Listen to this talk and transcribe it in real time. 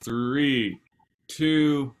Three,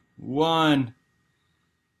 two, one,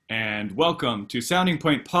 and welcome to Sounding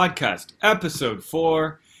Point Podcast, Episode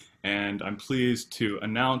 4. And I'm pleased to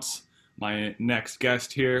announce my next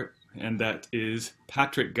guest here, and that is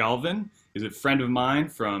Patrick Galvin. He's a friend of mine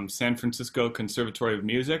from San Francisco Conservatory of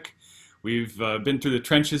Music. We've been through the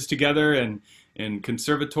trenches together and in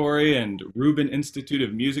Conservatory and Rubin Institute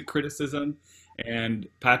of Music Criticism. And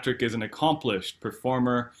Patrick is an accomplished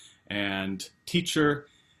performer and teacher.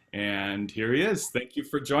 And here he is. Thank you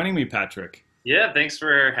for joining me, Patrick. Yeah, thanks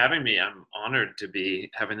for having me. I'm honored to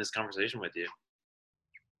be having this conversation with you.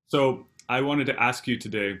 So, I wanted to ask you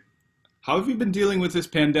today, how have you been dealing with this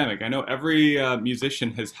pandemic? I know every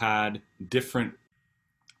musician has had different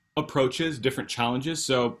approaches, different challenges.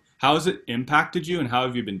 So, how has it impacted you and how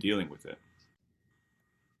have you been dealing with it?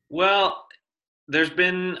 Well, there's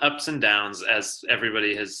been ups and downs as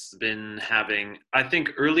everybody has been having. I think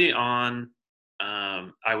early on,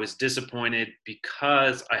 I was disappointed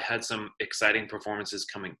because I had some exciting performances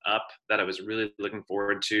coming up that I was really looking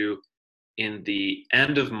forward to in the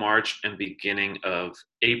end of March and beginning of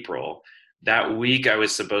April. That week, I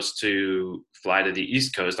was supposed to fly to the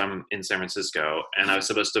East Coast. I'm in San Francisco, and I was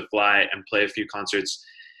supposed to fly and play a few concerts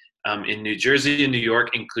in New Jersey and New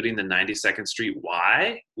York, including the 92nd Street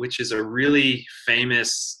Y, which is a really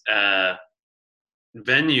famous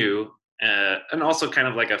venue, and also kind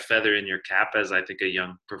of like a feather in your cap as I think a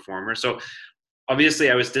young performer. So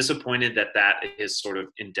obviously, I was disappointed that that is sort of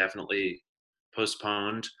indefinitely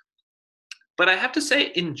postponed. But I have to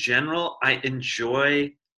say, in general, I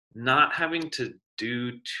enjoy not having to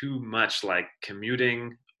do too much like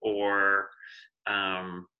commuting or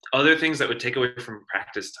other things that would take away from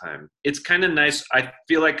practice time. It's kind of nice. I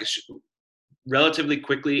feel like relatively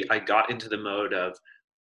quickly I got into the mode of,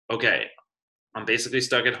 okay, I'm basically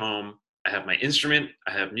stuck at home. I have my instrument,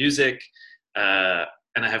 I have music, and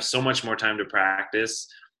I have so much more time to practice.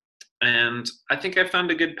 And I think I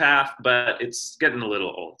found a good path, but it's getting a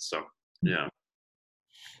little old. So, yeah.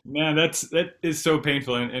 Man, that is so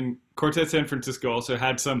painful. And Quartet San Francisco also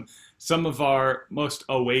had some of our most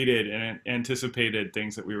awaited and anticipated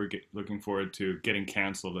things that we were looking forward to getting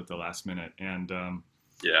canceled at the last minute. And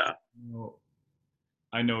Yeah.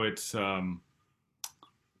 I know it's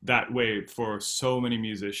that way for so many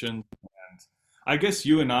musicians. And I guess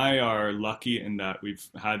you and I are lucky in that we've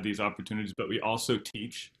had these opportunities, but we also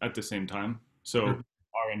teach at the same time. So Mhm.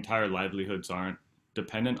 our entire livelihoods aren't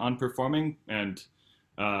dependent on performing. And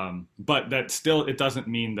but that still, it doesn't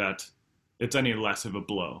mean that it's any less of a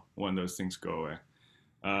blow when those things go away.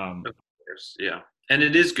 Um, Of course, yeah. And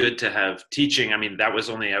it is good to have teaching. I mean, that was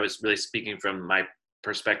only, I was really speaking from my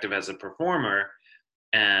perspective as a performer,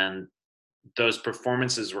 and those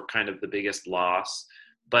performances were kind of the biggest loss.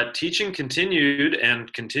 But teaching continued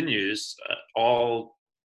and continues, all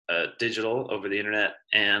digital over the internet.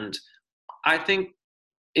 And I think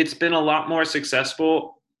it's been a lot more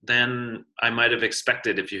successful than I might have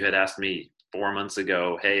expected if you had asked me 4 months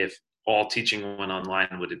ago, hey, if all teaching went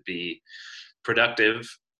online, would it be productive?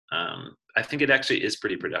 I think it actually is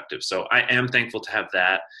pretty productive. So I am thankful to have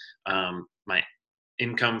that. My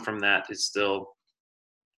income from that is still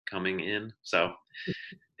coming in. So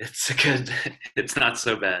it's a good, it's not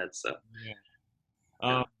so bad. So, yeah. yeah.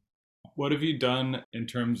 Uh, what have you done in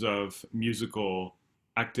terms of musical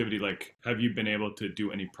activity? Like, have you been able to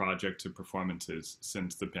do any projects or performances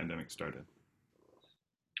since the pandemic started?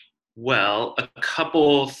 Well, a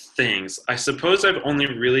couple things. I suppose I've only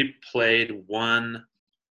really played one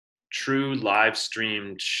true live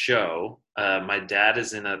streamed show. My dad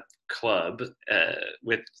is in a club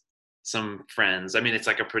with some friends. I mean, it's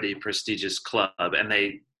like a pretty prestigious club, and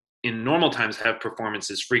they, in normal times, have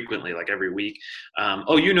performances frequently, like every week.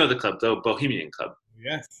 Oh, you know the club, though, Bohemian Club.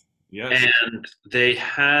 Yes. Yes. And they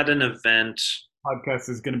had an event. Podcast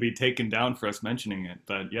is going to be taken down for us mentioning it,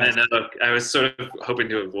 but I yes. know I was sort of hoping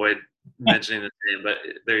to avoid mentioning the name, but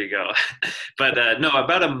there you go. But no,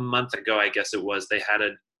 about a month ago, I guess it was, they had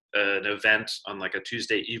an event on like a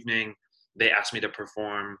Tuesday evening. They asked me to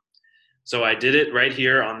perform. So I did it right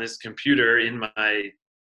here on this computer in my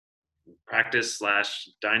practice slash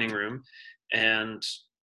dining room. And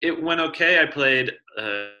it went okay. I played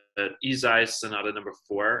Izai Sonata number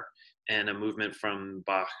 4 and a movement from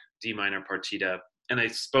Bach D minor partita. And I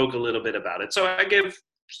spoke a little bit about it. So I gave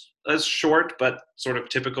a short but sort of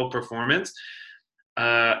typical performance.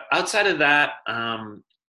 Outside of that,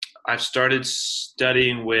 I've started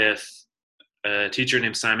studying with a teacher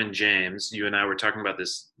named Simon James. You and I were talking about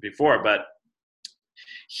this before, but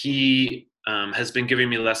he has been giving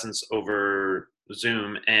me lessons over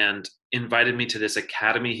Zoom and invited me to this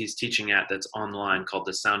academy he's teaching at that's online called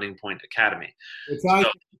the Sounding Point Academy. Which So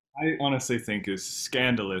I honestly think is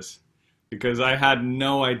scandalous because I had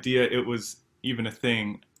no idea it was even a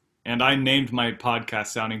thing. And I named my podcast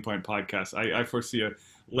Sounding Point Podcast. I foresee a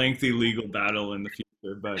lengthy legal battle in the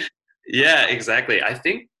future, but yeah, exactly. I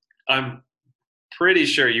think I'm pretty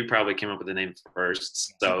sure you probably came up with the name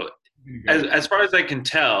first. So as far as I can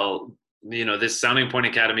tell, this Sounding Point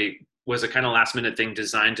Academy was a kind of last minute thing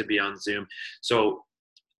designed to be on Zoom. So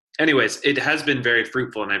anyways, it has been very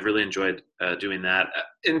fruitful and I've really enjoyed doing that.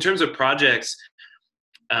 In terms of projects,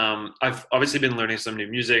 I've obviously been learning some new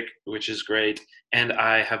music, which is great. And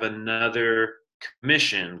I have another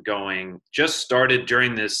commission going, just started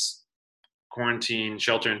during this quarantine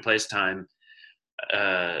shelter in place time.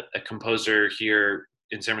 A composer here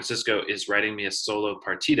in San Francisco is writing me a solo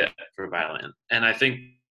partita for violin. And I think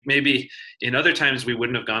maybe in other times we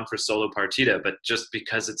wouldn't have gone for solo partita, but just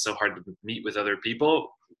because it's so hard to meet with other people,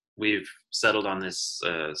 we've settled on this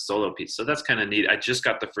solo piece. So that's kind of neat. I just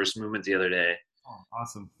got the first movement the other day. oh,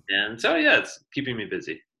 awesome. And so, yeah, it's keeping me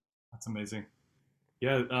busy. That's amazing.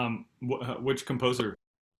 Yeah, which composer?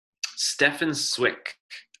 Stefan Swick,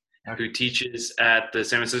 who teaches at the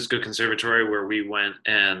San Francisco Conservatory where we went,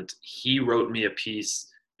 and he wrote me a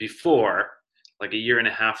piece before, like a year and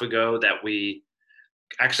a half ago, that we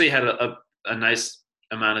actually had a nice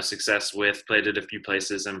amount of success with, played it a few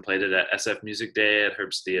places and played it at SF Music Day at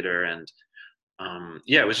Herbst Theater. And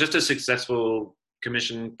yeah, it was just a successful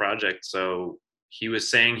commission project. So he was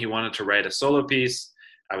saying he wanted to write a solo piece.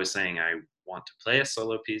 I was saying I want to play a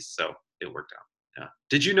solo piece. So it worked out. Yeah.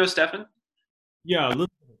 Did you know Stefan? Yeah, a little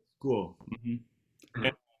bit of school. Hmm. Mhm.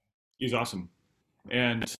 And he's awesome.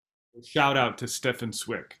 And shout out to Stefan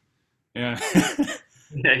Swick. Yeah.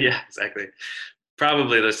 Yeah, yeah, exactly.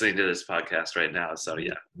 Probably listening to this podcast right now. So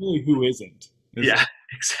yeah. Really, who isn't? Is Yeah,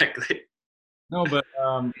 exactly. no, but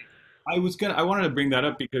I wanted to bring that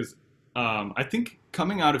up because I think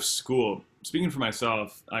coming out of school, speaking for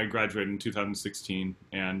myself, I graduated in 2016,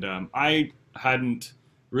 and I hadn't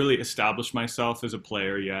really established myself as a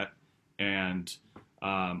player yet, and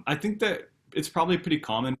I think that it's probably pretty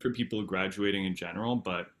common for people graduating in general,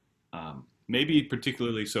 but maybe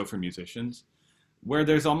particularly so for musicians, where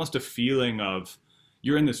there's almost a feeling of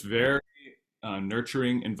you're in this very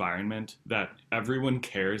nurturing environment that everyone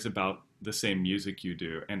cares about the same music you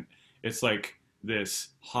do. And it's like this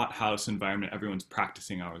hot house environment. Everyone's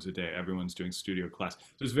practicing hours a day, everyone's doing studio class.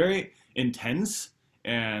 So it's very intense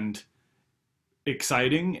and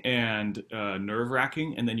exciting and nerve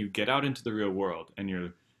wracking. And then you get out into the real world and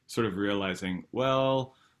you're sort of realizing,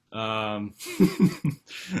 well, um,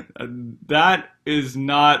 that is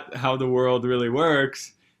not how the world really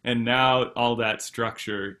works. And now all that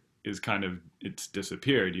structure is kind of, it's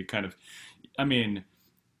disappeared. You kind of, I mean,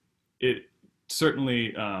 it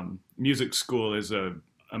certainly, music school is a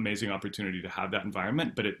amazing opportunity to have that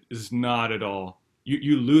environment, but it is not at all.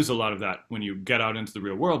 You lose a lot of that when you get out into the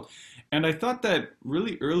real world. And I thought that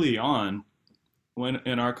really early on, when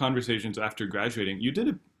in our conversations after graduating, you did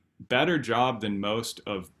a better job than most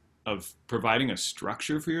of providing a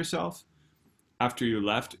structure for yourself after you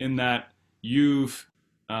left. In that you've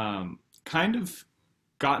kind of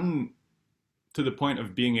gotten to the point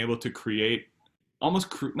of being able to create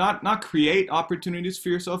almost not create opportunities for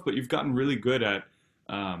yourself, but you've gotten really good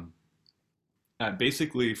um, at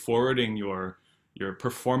basically forwarding your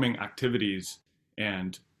performing activities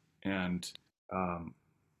and and um,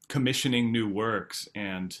 commissioning new works.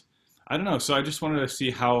 And I don't know. So I just wanted to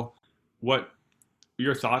see how what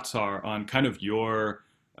your thoughts are on kind of your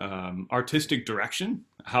artistic direction.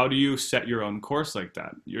 How do you set your own course like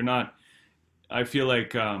that? You're not. I feel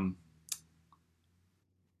like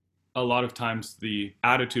a lot of times the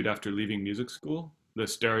attitude after leaving music school, the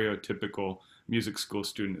stereotypical music school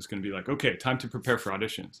student is going to be like, okay, time to prepare for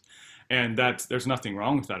auditions, and that's there's nothing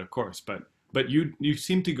wrong with that, of course, but you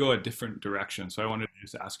seem to go a different direction, so I wanted to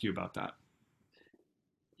just ask you about that.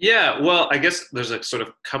 Yeah, well, I guess there's a sort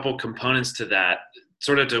of couple components to that.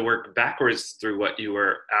 Sort of to work backwards through what you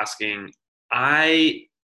were asking, I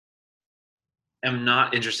am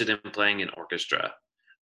not interested in playing in orchestra.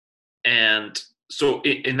 And so,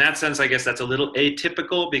 in that sense, I guess that's a little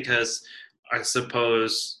atypical because I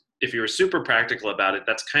suppose if you were super practical about it,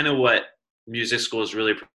 that's kind of what music school is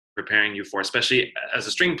really preparing you for, especially as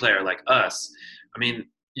a string player like us. I mean,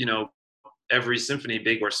 every symphony,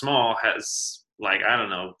 big or small, has like, I don't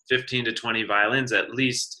know, 15 to 20 violins at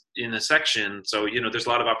least in a section. So, there's a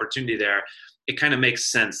lot of opportunity there. It kind of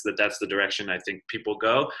makes sense that that's the direction I think people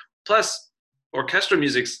go. Plus, orchestral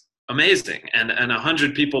music's amazing. And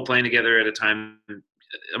 100 people playing together at a time,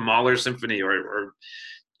 a Mahler symphony or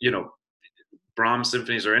you know, Brahms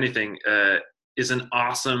symphonies or anything is an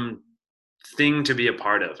awesome thing to be a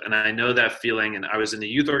part of. And I know that feeling. And I was in the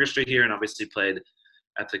youth orchestra here and obviously played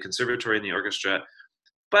at the conservatory in the orchestra.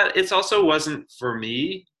 But it also wasn't for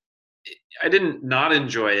me. I didn't not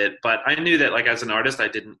enjoy it, but I knew that like as an artist, I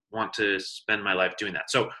didn't want to spend my life doing that.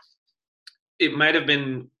 So it might have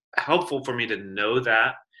been helpful for me to know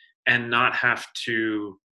that and not have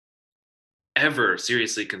to ever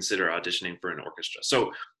seriously consider auditioning for an orchestra.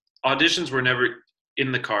 So auditions were never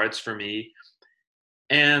in the cards for me.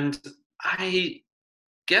 And I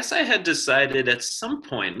guess I had decided at some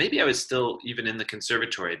point, maybe I was still even in the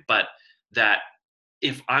conservatory, but that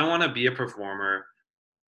if I want to be a performer,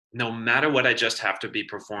 no matter what, I just have to be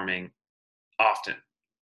performing often,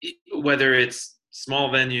 whether it's small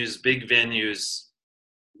venues, big venues,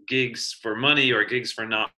 gigs for money or gigs for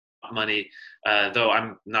not money. Though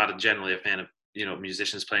I'm not generally a fan of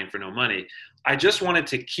musicians playing for no money. I just wanted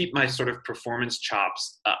to keep my sort of performance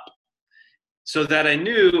chops up, so that I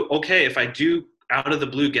knew, okay, if I do out of the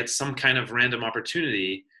blue get some kind of random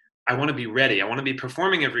opportunity, I want to be ready. I want to be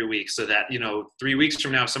performing every week, so that 3 weeks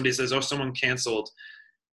from now, if somebody says, "Oh, someone canceled,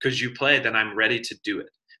 could you play?" then I'm ready to do it,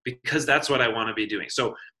 because that's what I want to be doing.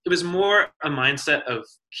 So it was more a mindset of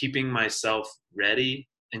keeping myself ready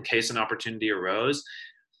in case an opportunity arose.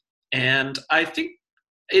 And I think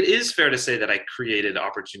it is fair to say that I created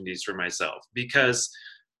opportunities for myself, because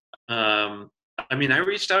I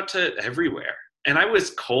reached out to everywhere, and I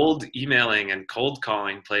was cold emailing and cold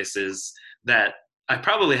calling places that I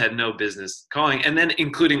probably had no business calling, and then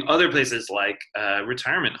including other places like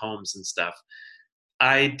retirement homes and stuff.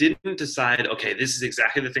 I didn't decide, okay, this is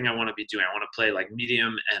exactly the thing I want to be doing. I want to play like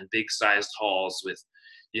medium and big sized halls with,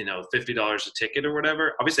 $50 a ticket or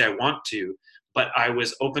whatever. Obviously I want to, but I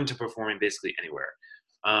was open to performing basically anywhere.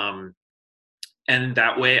 And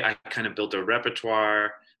that way I kind of built a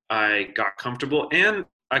repertoire. I got comfortable and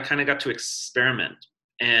I kind of got to experiment.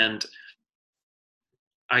 And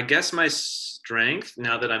I guess my strength,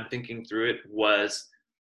 now that I'm thinking through it, was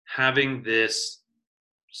having this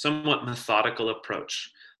somewhat methodical approach.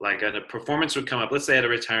 Like a performance would come up, let's say at a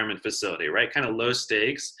retirement facility, right? Kind of low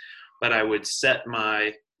stakes, but I would set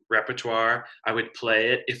my repertoire. I would play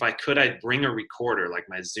it. If I could, I'd bring a recorder, like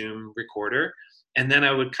my Zoom recorder. And then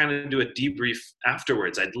I would kind of do a debrief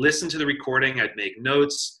afterwards. I'd listen to the recording. I'd make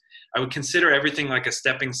notes. I would consider everything like a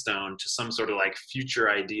stepping stone to some sort of like future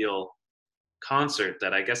ideal concert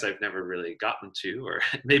that I guess I've never really gotten to, or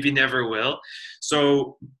maybe never will.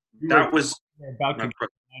 So that was about to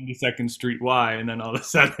 92nd Street Y, and then all of a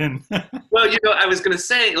sudden. Well, I was going to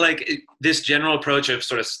say, like, this general approach of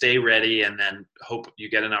sort of stay ready and then hope you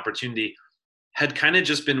get an opportunity had kind of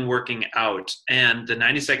just been working out. And the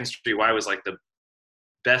 92nd Street Y was like the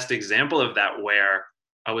best example of that, where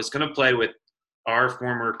I was going to play with our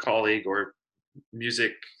former colleague or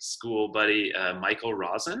music school buddy, Michael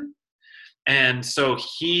Rosen. And so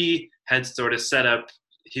he had sort of set up,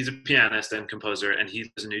 he's a pianist and composer, and he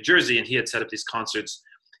lives in New Jersey, and he had set up these concerts.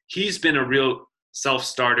 He's been a real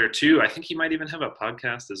self-starter too. I think he might even have a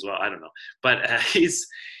podcast as well. I don't know. But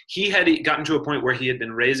he had gotten to a point where he had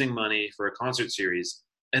been raising money for a concert series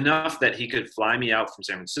enough that he could fly me out from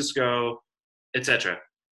San Francisco, etc.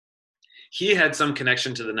 He had some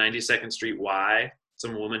connection to the 92nd Street Y,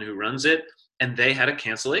 some woman who runs it, and they had a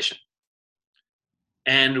cancellation.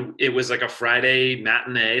 And it was like a Friday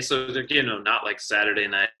matinee, so not like Saturday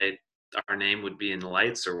night, our name would be in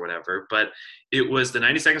lights or whatever, but it was the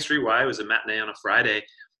 92nd Street Y. It was a matinee on a Friday,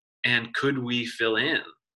 and could we fill in?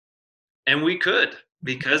 And we could,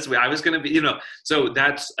 because I was going to be, so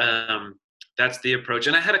that's the approach.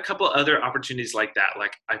 And I had a couple other opportunities like that.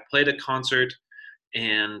 Like I played a concert,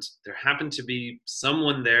 and there happened to be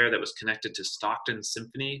someone there that was connected to Stockton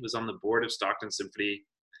Symphony, was on the board of Stockton Symphony,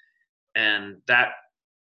 and that,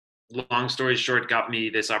 long story short, got me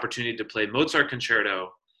this opportunity to play Mozart Concerto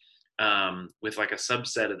with like a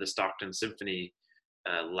subset of the Stockton Symphony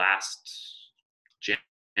last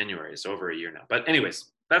January. It's over a year now. But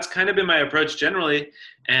anyways, that's kind of been my approach generally.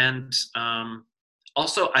 And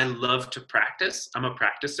also, I love to practice. I'm a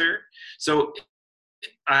practicer. So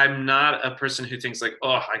I'm not a person who thinks like,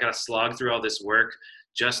 oh, I got to slog through all this work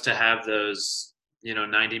just to have those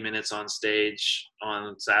 90 minutes on stage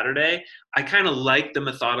on Saturday. I kind of like the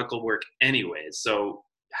methodical work anyways. So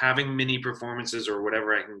having mini performances or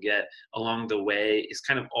whatever I can get along the way is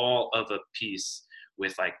kind of all of a piece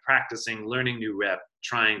with like practicing, learning new rep,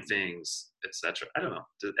 trying things, etc. I don't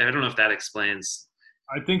know if that explains.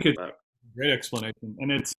 I think it's a great explanation.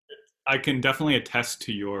 And I can definitely attest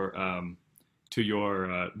to your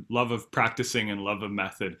love of practicing and love of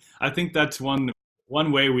method. I think that's one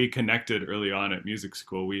one way we connected early on at music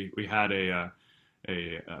school, we had a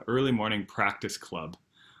early morning practice club,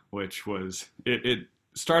 which was it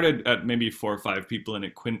started at maybe 4 or 5 people, and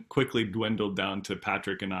it quickly dwindled down to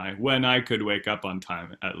Patrick and I when I could wake up on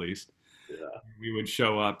time at least. Yeah. We would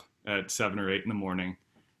show up at 7 or 8 in the morning,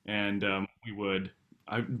 and we would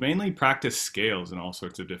I mainly practice scales in all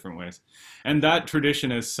sorts of different ways, and that tradition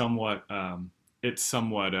is somewhat it's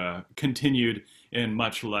somewhat continued in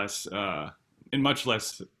much less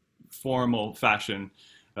formal fashion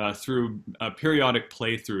through periodic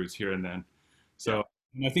playthroughs here and then. Yeah. So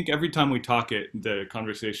and I think every time we talk, the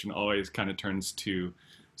conversation always kind of turns to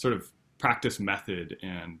sort of practice method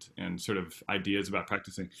and sort of ideas about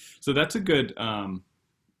practicing. So that's a good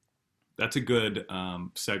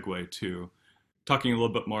segue to talking a little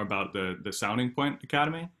bit more about the Sounding Point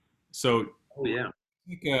Academy. So, Oh yeah.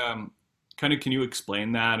 kind of, can you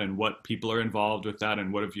explain that and what people are involved with that,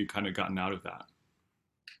 and what have you kind of gotten out of that?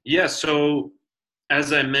 Yeah. So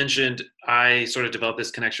as I mentioned, I sort of developed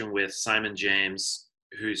this connection with Simon James,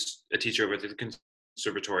 who's a teacher over at the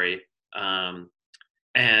conservatory.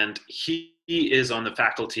 And he is on the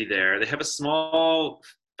faculty there. They have a small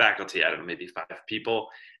faculty, I don't know, maybe 5 people.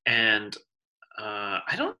 And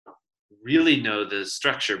I don't really know the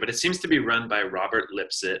structure, but it seems to be run by Robert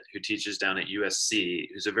Lipsett, who teaches down at USC,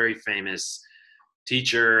 who's a very famous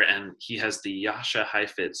teacher, and he has the Jascha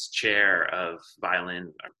Heifetz chair of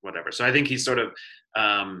violin or whatever. So I think he's sort of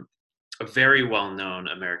a very well-known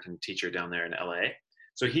American teacher down there in LA.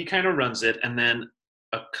 So he kind of runs it, and then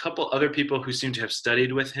a couple other people who seem to have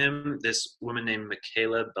studied with him. This woman named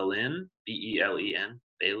Michaela Belen, Belen,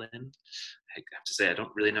 Belen. I have to say I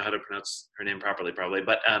don't really know how to pronounce her name properly, probably,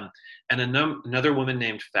 but and another woman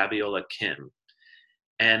named Fabiola Kim,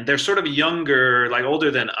 and they're sort of younger, like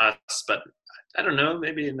older than us, but I don't know,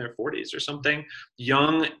 maybe in their 40s or something.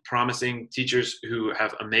 Young, promising teachers who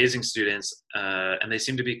have amazing students, and they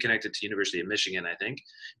seem to be connected to University of Michigan, I think.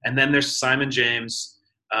 And then there's Simon James.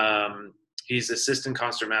 He's assistant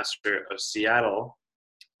concertmaster of Seattle,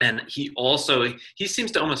 and he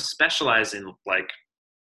seems to almost specialize in like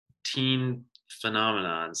teen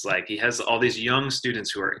phenomenons. Like he has all these young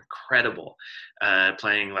students who are incredible,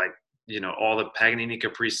 playing like all the Paganini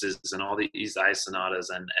caprices and all these I sonatas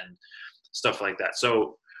and stuff like that.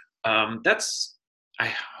 So that's.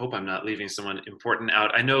 I hope I'm not leaving someone important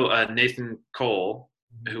out. I know Nathan Cole,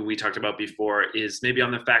 who we talked about before, is maybe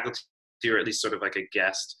on the faculty or at least sort of like a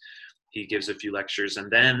guest. He gives a few lectures,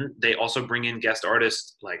 and then they also bring in guest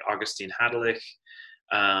artists like Augustine Hadelich,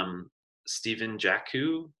 Stephen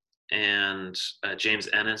Jaku, and James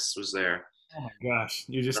Ennis was there. Oh my gosh,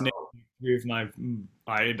 you just named 3 of my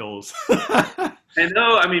idols. I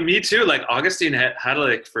know. I mean, me too. Like Augustine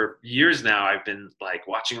Hadelich, for years now, I've been like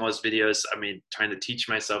watching all his videos. I mean, trying to teach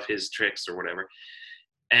myself his tricks or whatever,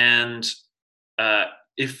 and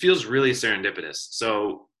it feels really serendipitous.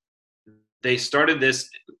 So they started this,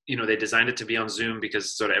 they designed it to be on Zoom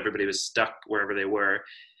because sort of everybody was stuck wherever they were.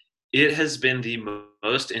 It has been the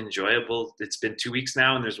most enjoyable. It's been 2 weeks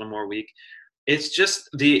now, and there's one more week. It's just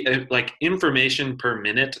the like information per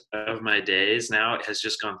minute of my days now has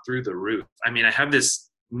just gone through the roof. I mean, I have this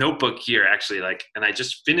notebook here actually, like, and I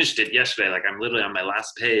just finished it yesterday. Like I'm literally on my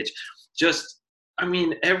last page. I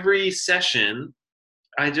mean, every session,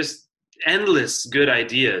 endless good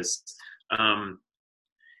ideas.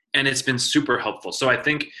 And it's been super helpful. So I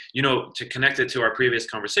think, to connect it to our previous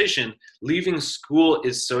conversation, leaving school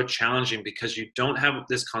is so challenging because you don't have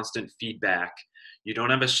this constant feedback. You don't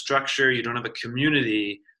have a structure. You don't have a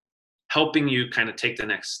community helping you kind of take the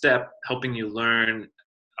next step, helping you learn,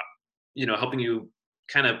 helping you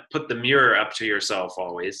kind of put the mirror up to yourself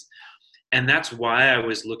always. And that's why I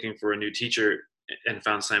was looking for a new teacher and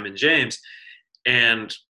found Simon James.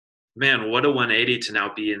 And man, what a 180 to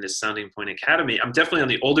now be in this Sounding Point Academy. I'm definitely on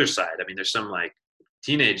the older side. I mean, there's some like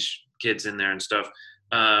teenage kids in there and stuff.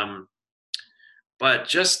 But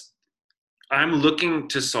just, I'm looking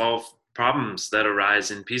to solve problems that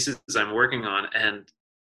arise in pieces I'm working on. And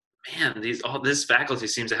man, this faculty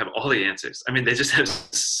seems to have all the answers. I mean, they just have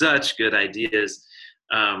such good ideas,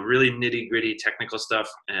 really nitty gritty technical stuff.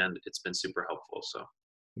 And it's been super helpful. So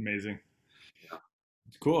Amazing. yeah.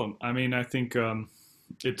 Cool. I mean, I think I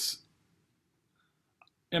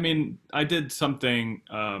did something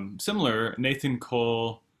similar. Nathan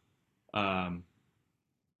Cole,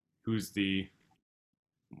 who's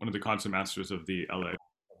one of the concert masters of the LA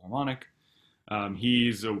Philharmonic,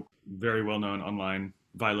 he's a very well-known online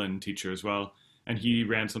violin teacher as well, and he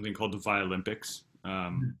ran something called the Violympics,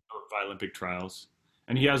 or Violympic Trials,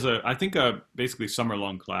 and he has I think a basically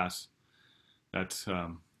summer-long class that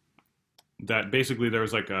basically there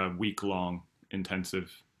was like a week-long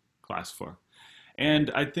intensive class for.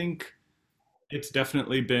 And I think it's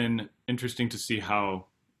definitely been interesting to see how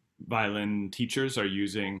violin teachers are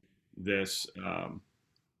using this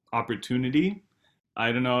opportunity.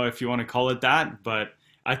 I don't know if you want to call it that, but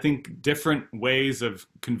I think different ways of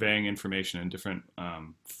conveying information and different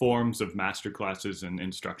forms of master classes and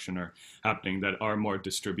instruction are happening that are more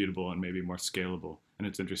distributable and maybe more scalable. And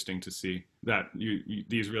it's interesting to see that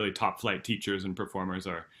these really top flight teachers and performers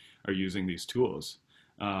are using these tools.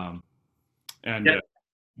 Um, and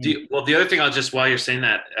Yeah. Well, the other thing I'll just, while you're saying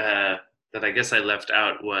that, that I guess I left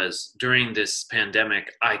out was during this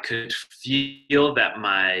pandemic, I could feel that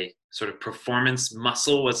my sort of performance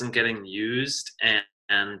muscle wasn't getting used.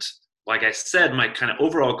 And like I said, my kind of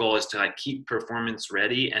overall goal is to like keep performance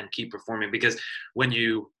ready and keep performing, because when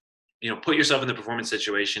you put yourself in the performance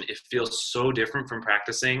situation, it feels so different from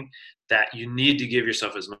practicing that you need to give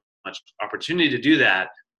yourself as much opportunity to do that,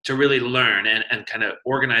 to really learn and kind of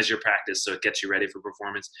organize your practice so it gets you ready for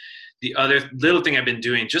performance. The other little thing I've been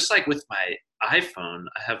doing, just like with my iPhone,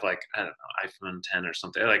 I have like, I don't know, iPhone 10 or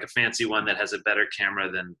something, like a fancy one that has a better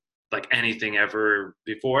camera than like anything ever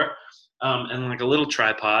before, and like a little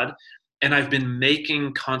tripod. And I've been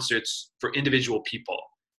making concerts for individual people,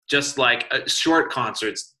 just like short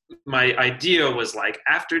concerts. My idea was like,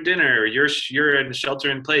 after dinner, you're in shelter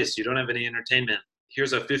in place, you don't have any entertainment,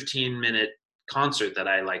 here's a 15-minute concert that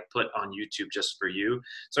I like put on YouTube just for you.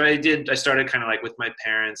 So I started kind of like with my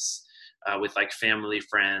parents, with like family,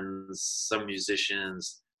 friends, some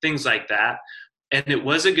musicians, things like that. And it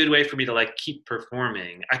was a good way for me to like keep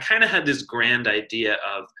performing. I kind of had this grand idea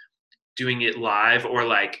of doing it live or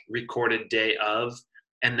like recorded day of,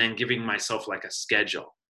 and then giving myself like a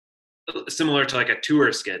schedule similar to like a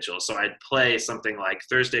tour schedule. So I'd play something like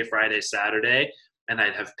Thursday, Friday, Saturday, and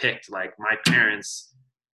I'd have picked like my parents,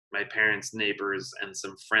 neighbors, and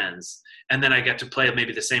some friends. And then I get to play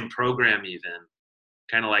maybe the same program even,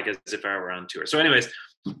 kind of like as if I were on tour. So anyways,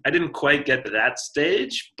 I didn't quite get to that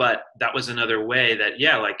stage, but that was another way that,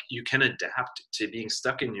 yeah, like you can adapt to being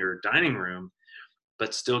stuck in your dining room,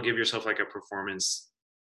 but still give yourself like a performance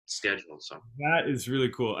schedule. So that is really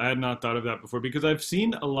cool. I had not thought of that before because I've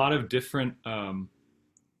seen a lot of different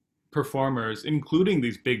performers, including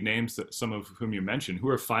these big names, that some of whom you mentioned, who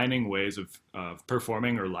are finding ways of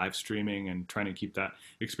performing or live streaming and trying to keep that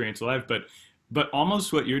experience alive. But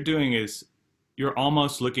almost what you're doing is you're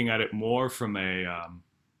almost looking at it more from a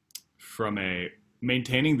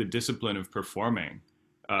maintaining the discipline of performing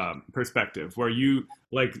perspective, where you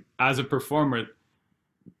like as a performer,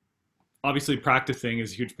 obviously practicing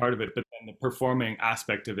is a huge part of it, but then the performing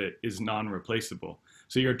aspect of it is non-replaceable.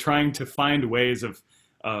 So you're trying to find ways of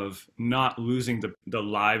not losing the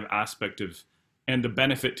live aspect of and the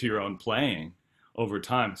benefit to your own playing over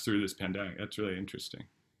time through this pandemic. That's really interesting.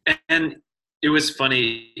 and it was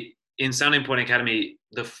funny in Sounding Point Academy,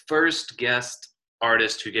 the first guest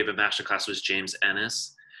artist who gave a masterclass was James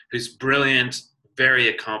Ennis, who's brilliant, very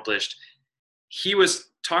accomplished. He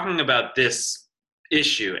was talking about this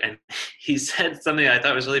issue, and he said something I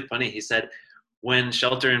thought was really funny. He said, when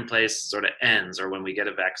shelter in place sort of ends, or when we get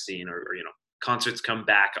a vaccine, or concerts come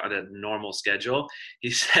back on a normal schedule,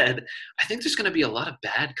 he said, I think there's going to be a lot of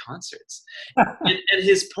bad concerts. And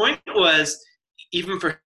his point was, even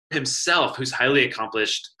for himself, who's highly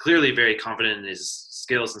accomplished, clearly very confident in his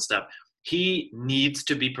skills and stuff, he needs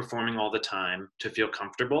to be performing all the time to feel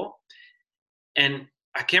comfortable. And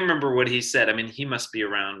I can't remember what he said. I mean, he must be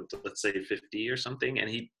around, let's say, 50 or something. And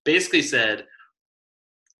he basically said,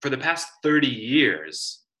 for the past 30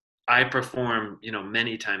 years, I perform,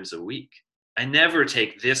 many times a week. I never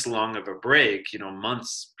take this long of a break,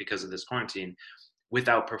 months because of this quarantine,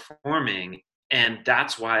 without performing. And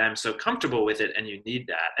that's why I'm so comfortable with it. And you need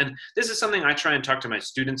that. And this is something I try and talk to my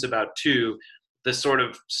students about too. The sort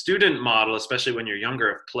of student model, especially when you're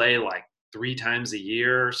younger, of play like 3 times a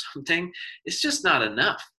year or something, it's just not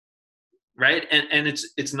enough, right? And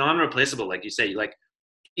it's non-replaceable, like you say. Like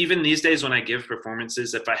even these days when I give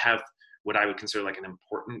performances, if I have what I would consider like an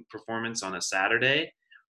important performance on a Saturday,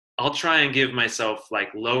 I'll try and give myself like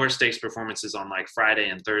lower stakes performances on like Friday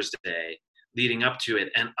and Thursday leading up to it.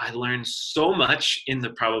 And I learned so much in the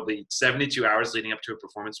probably 72 hours leading up to a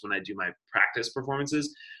performance when I do my practice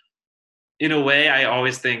performances. In a way, I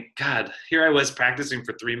always think, God, here I was practicing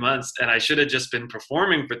for 3 months and I should have just been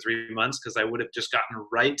performing for 3 months, because I would have just gotten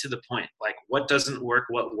right to the point. Like, what doesn't work?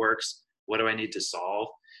 What works? What do I need to solve?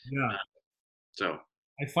 Yeah, So,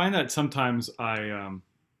 I find that sometimes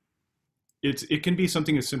it can be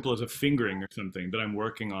something as simple as a fingering or something that I'm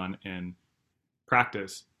working on in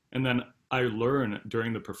practice, and then I learn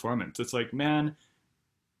during the performance. It's like, man,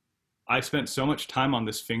 I spent so much time on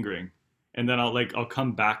this fingering, and then I'll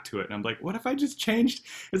come back to it, and I'm like, what if I just changed?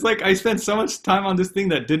 It's like I spent so much time on this thing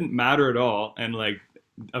that didn't matter at all, and like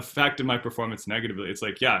affected my performance negatively. It's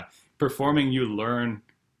like, yeah, performing, you learn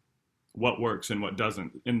what works and what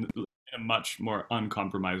doesn't in a much more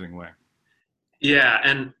uncompromising way. Yeah,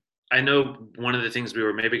 and I know one of the things we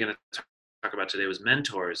were maybe going to talk about today was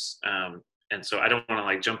mentors. And so I don't want to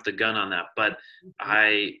like jump the gun on that, but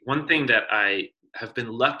one thing that I have been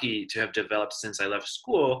lucky to have developed since I left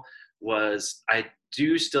school was I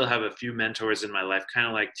do still have a few mentors in my life, kind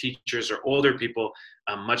of like teachers or older people,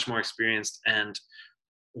 much more experienced. And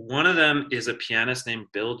one of them is a pianist named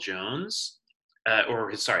Bill Jones.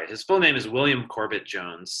 His full name is William Corbett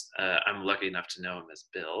Jones. I'm lucky enough to know him as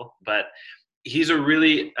Bill, but he's a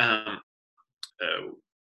really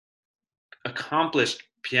accomplished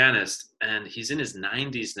pianist, and he's in his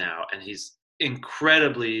 90s now, and he's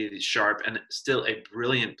incredibly sharp and still a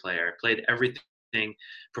brilliant player. Played everything,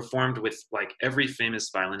 performed with like every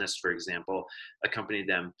famous violinist, for example, accompanied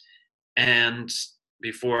them. And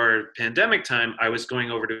before pandemic time, I was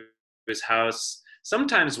going over to his house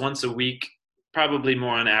sometimes once a week, probably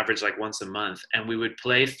more on average, like once a month, and we would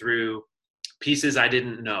play through pieces I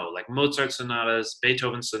didn't know, like Mozart sonatas,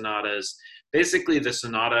 Beethoven sonatas, basically the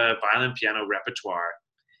sonata violin piano repertoire.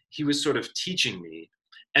 He was sort of teaching me.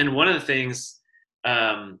 And one of the things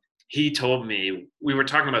he told me, we were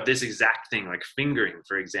talking about this exact thing, like fingering,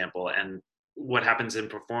 for example, and what happens in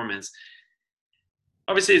performance.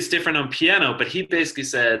 Obviously, it's different on piano, but he basically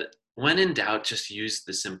said, when in doubt, just use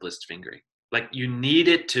the simplest fingering. Like, you need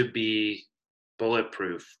it to be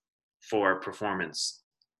bulletproof for performance.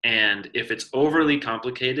 And if it's overly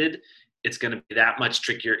complicated, it's going to be that much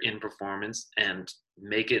trickier in performance, and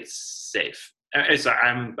make it safe. So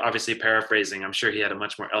I'm obviously paraphrasing. I'm sure he had a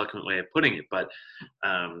much more eloquent way of putting it, but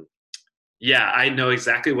yeah, I know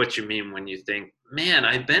exactly what you mean when you think, man,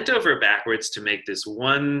 I bent over backwards to make this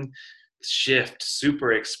one shift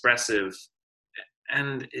super expressive,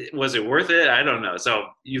 and was it worth it? I don't know. So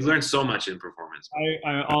you learn so much in performance.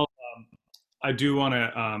 I do want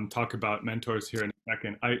to talk about mentors here in a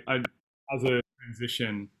second. As a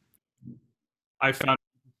transition, I found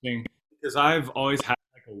it interesting because I've always had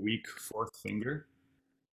like a weak fourth finger.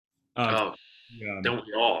 Oh, Yeah. don't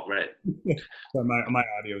we all, right? So my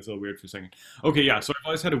audio is a little weird for a second. Okay, yeah. So I've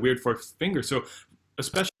always had a weird fourth finger. So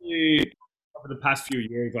especially over the past few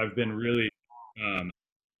years, I've been really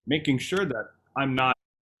making sure that I'm not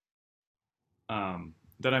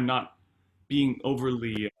that I'm not being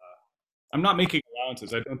overly. I'm not making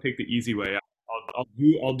allowances. I don't take the easy way out.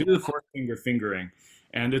 I'll do the fourth finger fingering,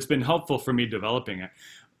 and it's been helpful for me developing it.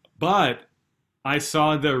 But I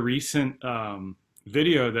saw the recent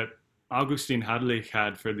video that Augustin Hadlich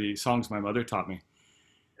had for the songs my mother taught me.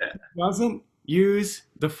 Yeah. He doesn't use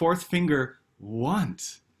the fourth finger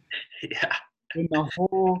once Yeah. in the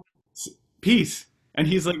whole piece, and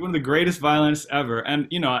he's like one of the greatest violinists ever. And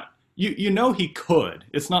you know he could.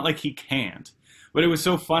 It's not like he can't. But it was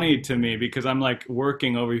so funny to me because I'm like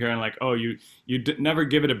working over here and like, oh, never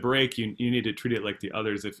give it a break. You need to treat it like the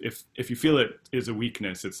others. If you feel it is a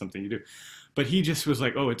weakness, it's something you do. But he just was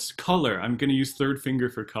like, oh, it's color. I'm going to use third finger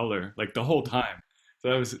for color like the whole time. So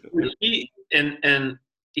that was. And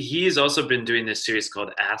he's also been doing this series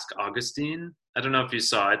called Ask Augustine. I don't know if you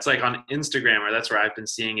saw. It's like on Instagram, or that's where I've been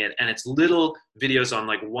seeing it. And it's little videos on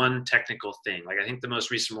like one technical thing. Like I think the most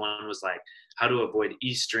recent one was like how to avoid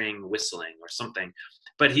E string whistling or something.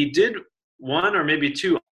 But he did one or maybe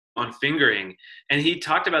two on fingering, and he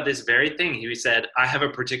talked about this very thing. He said, I have a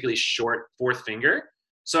particularly short fourth finger,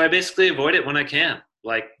 so I basically avoid it when I can.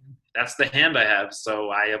 Like that's the hand I have, so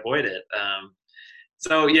I avoid it.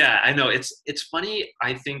 So yeah, I know it's funny.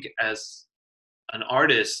 I think as an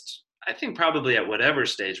artist, I think probably at whatever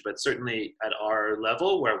stage, but certainly at our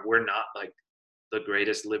level where we're not like the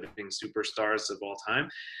greatest living superstars of all time,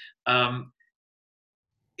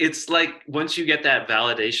 it's like once you get that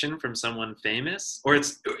validation from someone famous, or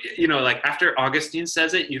it's like after Augustine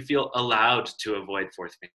says it, you feel allowed to avoid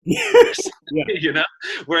fourth fingers. Yeah.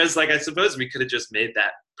 Whereas like I suppose we could have just made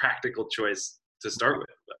that practical choice to start with.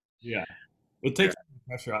 But. Yeah, it takes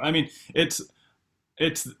pressure out. I mean, it's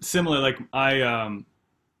similar. Like I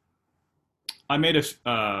made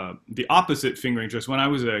the opposite fingering choice when I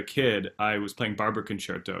was a kid. I was playing Barber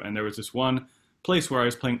Concerto, and there was this one place where I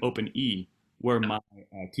was playing open E, where my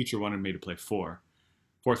teacher wanted me to play fourth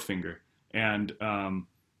finger, and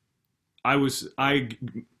I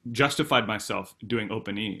justified myself doing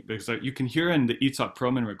open E because you can hear in the Itzhak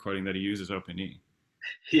Perlman recording that he uses open E.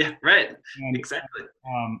 Yeah, right. And, exactly.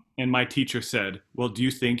 And my teacher said, "Well, do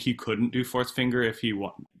you think he couldn't do fourth finger if he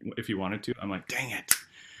wanted to?" I'm like, "Dang it!"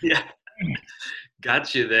 Yeah.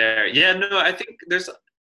 Got you there. Yeah, no, I think there's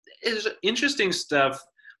interesting stuff.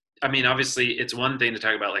 I mean, obviously, it's one thing to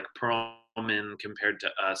talk about like Perlman compared to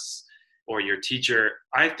us or your teacher.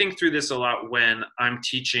 I think through this a lot when I'm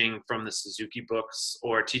teaching from the Suzuki books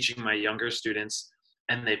or teaching my younger students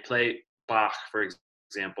and they play Bach, for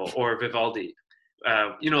example, or Vivaldi.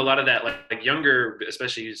 A lot of that, like younger,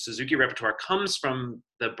 especially Suzuki repertoire, comes from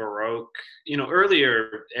the Baroque,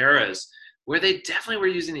 earlier eras where they definitely were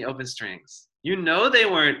using the open strings. They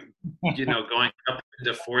weren't, going up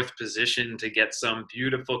into fourth position to get some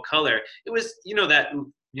beautiful color. It was,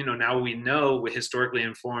 now we know with historically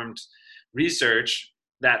informed research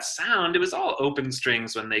that sound, it was all open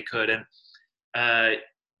strings when they could. And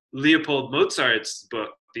Leopold Mozart's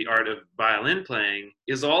book, The Art of Violin Playing,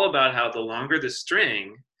 is all about how the longer the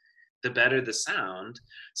string, the better the sound.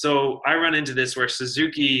 So I run into this where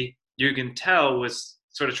Suzuki, you can tell, was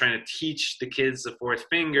sort of trying to teach the kids the fourth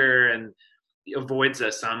finger and avoids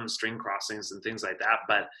some string crossings and things like that.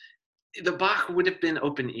 But the Bach would have been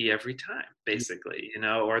open E every time, basically,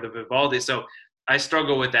 or the Vivaldi. So I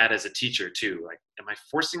struggle with that as a teacher too. Like, am I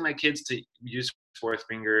forcing my kids to use fourth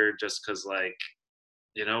finger just because, like,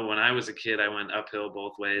 when I was a kid, I went uphill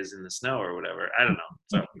both ways in the snow or whatever. I don't know.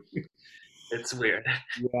 So it's weird.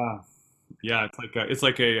 Yeah, yeah. It's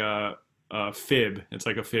like a fib. It's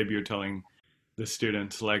like a fib you're telling the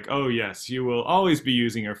students, like, oh yes, you will always be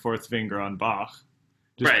using your fourth finger on Bach.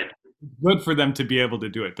 Just Right. good for them to be able to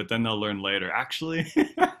do it, but then they'll learn later. Actually,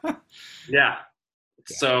 Yeah. yeah.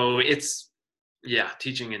 So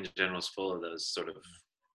teaching in general is full of those sort of,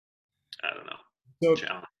 I don't know, So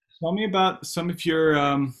challenges. tell me about some of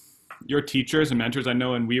your teachers and mentors. I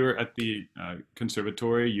know when we were at the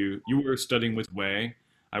conservatory, you were studying with Wei.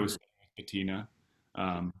 I was Mhm. studying with Bettina,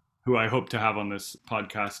 who I hope to have on this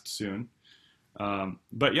podcast soon.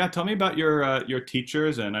 But yeah, tell me about your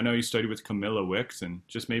teachers, and I know you studied with Camilla Wicks, and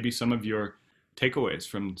just maybe some of your takeaways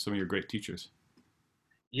from some of your great teachers.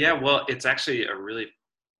 Yeah, well, it's actually a really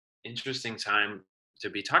interesting time to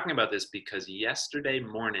be talking about this because yesterday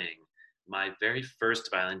morning, my very first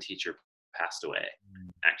violin teacher passed away,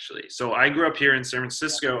 actually. So I grew up here in San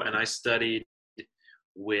Francisco and I studied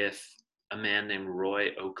with a man named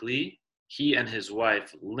Roy Oakley. He and his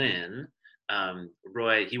wife, Lynn,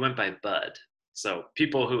 Roy, he went by Bud. So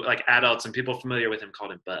people who, like adults and people familiar with him,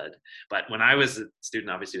 called him Bud. But when I was a student,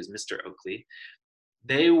 obviously it was Mr. Oakley.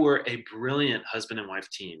 They were a brilliant husband and wife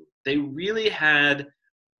team. They really had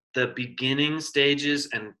the beginning stages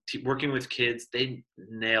and working with kids, they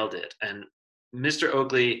nailed it. And Mr.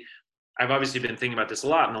 Oakley, I've obviously been thinking about this a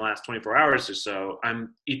lot in the last 24 hours or so.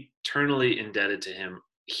 I'm eternally indebted to him.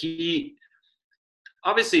 He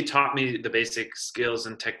obviously taught me the basic skills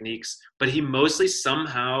and techniques, but he mostly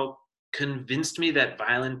somehow convinced me that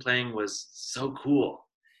violin playing was so cool.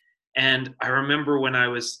 And I remember when I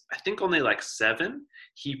was, I think only like 7,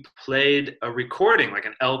 he played a recording, like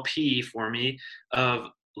an LP for me, of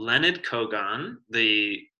Leonid Kogan,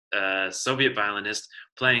 the Soviet violinist,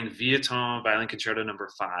 playing Vieuxtemps Violin Concerto Number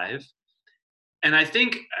 5. And I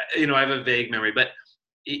think, I have a vague memory, but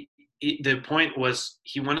the point was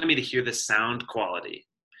he wanted me to hear the sound quality.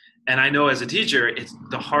 And I know as a teacher, it's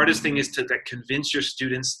the hardest thing is to convince your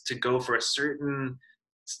students to go for a certain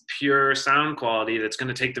pure sound quality that's going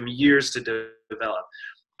to take them years to develop.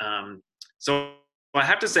 So I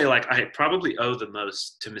have to say, like, I probably owe the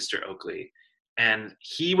most to Mr. Oakley. And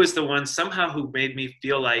he was the one somehow who made me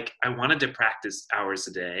feel like I wanted to practice hours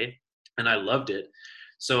a day, and I loved it.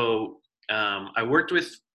 So I worked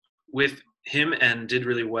with him and did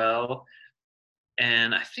really well.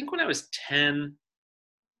 And I think when I was 10,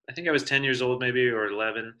 I think I was 10 years old, maybe, or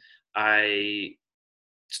 11, I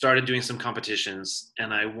started doing some competitions,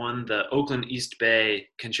 and I won the Oakland East Bay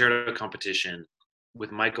Concerto competition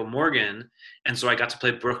with Michael Morgan. And so I got to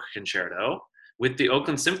play Bruch Concerto with the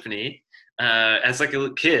Oakland Symphony as like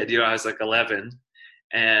a kid. I was like 11,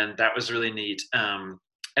 and that was really neat.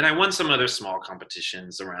 And I won some other small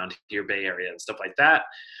competitions around here, Bay Area and stuff like that.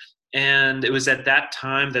 And it was at that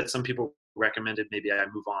time that some people recommended maybe I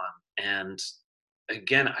move on. And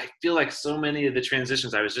again, I feel like so many of the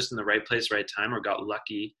transitions, I was just in the right place, right time, or got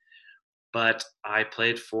lucky. But I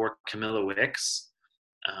played for Camilla Wicks.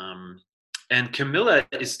 And Camilla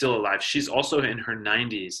is still alive. She's also in her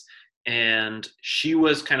 90s. And she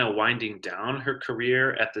was kind of winding down her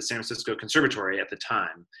career at the San Francisco Conservatory at the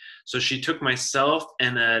time. So she took myself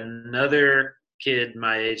and another kid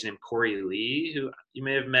my age named Corey Lee, who you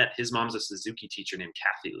may have met. His mom's a Suzuki teacher named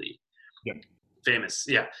Kathy Lee. Yeah. Famous,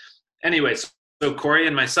 yeah. Anyways, so Corey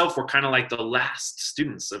and myself were kind of like the last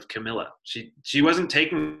students of Camilla. She wasn't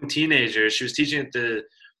taking teenagers. She was teaching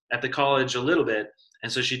at the college a little bit,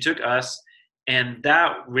 And so she took us, and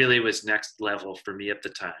that really was next level for me at the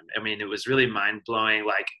time. I mean, it was really mind blowing.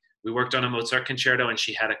 Like, we worked on a Mozart concerto, and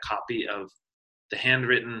she had a copy of the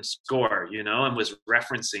handwritten score, and was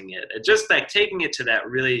referencing it. And just like taking it to that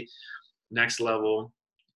really next level.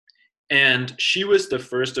 And she was the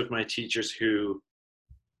first of my teachers who,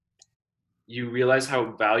 you realize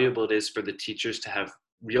how valuable it is for the teachers to have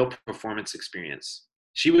real performance experience.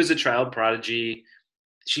 She was a child prodigy.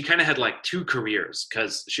 She kind of had like two careers,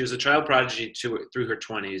 because she was a child prodigy through her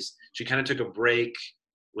 20s. She kind of took a break,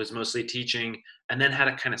 was mostly teaching, and then had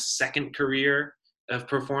a kind of second career of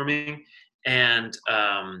performing. And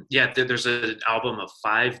there's an album of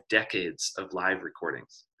 5 decades of live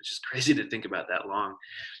recordings, which is crazy to think about that long.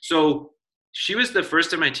 So she was the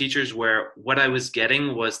first of my teachers where what I was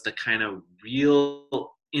getting was the kind of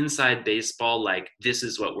real inside baseball, like, this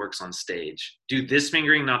is what works on stage. Do this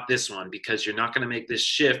fingering, not this one, because you're not going to make this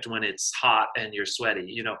shift when it's hot and you're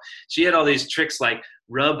sweaty. She had all these tricks, like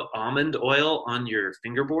rub almond oil on your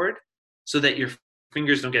fingerboard so that your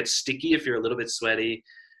fingers don't get sticky if you're a little bit sweaty.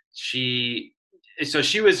 So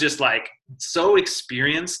she was just like so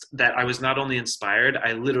experienced that I was not only inspired,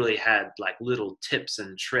 I literally had like little tips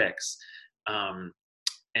and tricks.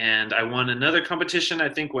 And I won another competition, I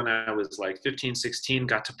think when I was like 15, 16,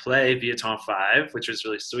 got to play Vieuxtemps 5, which was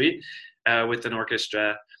really sweet, with an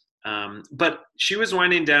orchestra. But she was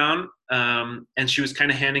winding down, and she was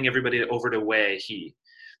kind of handing everybody over to Wei He.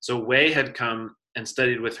 So Wei had come and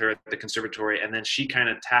studied with her at the conservatory, and then she kind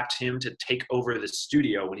of tapped him to take over the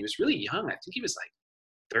studio when he was really young. I think he was like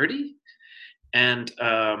 30. And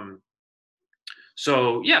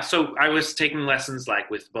so I was taking lessons like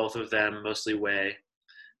with both of them, mostly Wei.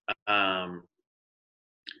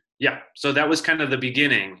 So that was kind of the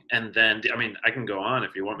beginning. And then, I mean, I can go on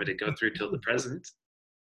if you want me to go through till the present.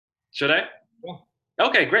 Should I? Yeah.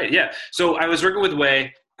 Okay, great. Yeah. So I was working with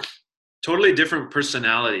Wei, totally different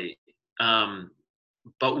personality.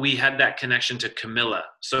 But we had that connection to Camilla.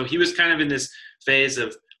 So he was kind of in this phase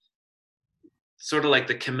of sort of like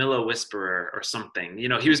the Camilla whisperer or something.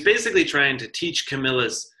 He was basically trying to teach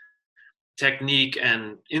Camilla's technique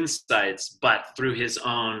and insights, but through his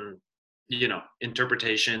own,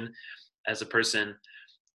 interpretation as a person.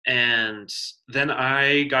 And then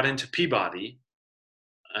I got into Peabody,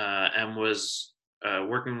 and was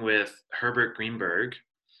working with Herbert Greenberg.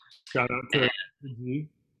 Shout out to G.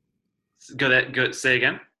 Go say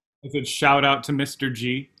again. I said shout out to Mr.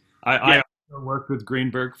 G. I also worked with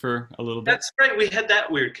Greenberg for a little bit. That's right. We had that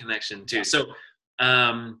weird connection too. So,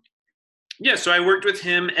 so I worked with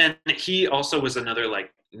him, and he also was another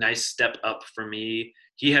like nice step up for me.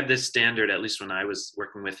 He had this standard, at least when I was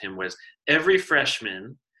working with him, was every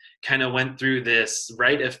freshman kind of went through this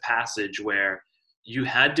rite of passage where you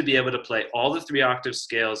had to be able to play all the 3 octave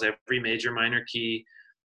scales, every major minor key,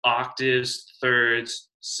 octaves, thirds,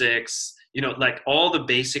 sixths, like all the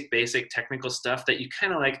basic technical stuff that you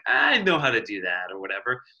kind of like, I know how to do that or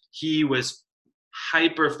whatever. He was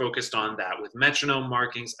hyper focused on that with metronome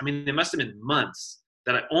markings. I mean, it must have been months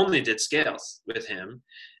that I only did scales with him.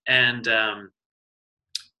 And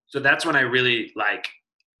so that's when I really like,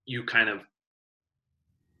 you kind of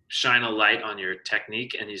shine a light on your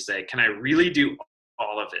technique and you say, can I really do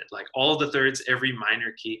all of it? Like all the thirds, every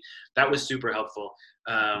minor key. That was super helpful.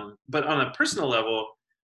 But on a personal level,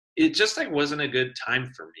 it just like wasn't a good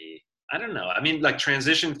time for me. I don't know. I mean, like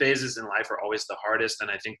transition phases in life are always the hardest.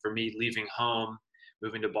 And I think for me, leaving home,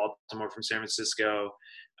 moving to Baltimore from San Francisco,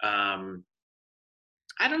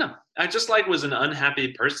 I don't know. I just like was an unhappy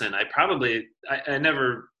person. I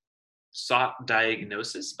never sought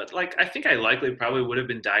diagnosis, but like, I think I likely probably would have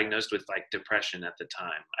been diagnosed with like depression at the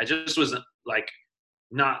time. I just wasn't like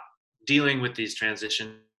not dealing with these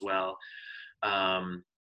transitions well.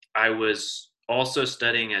 I was also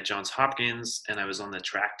studying at Johns Hopkins, and I was on the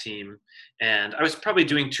track team, and I was probably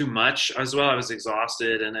doing too much as well. I was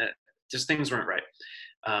exhausted, and just things weren't right.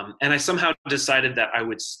 And I somehow decided that I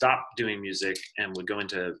would stop doing music and would go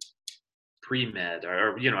into pre-med,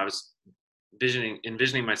 or I was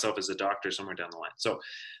envisioning myself as a doctor somewhere down the line. So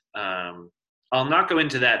I'll not go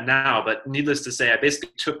into that now, but needless to say, I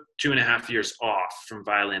basically took 2.5 years off from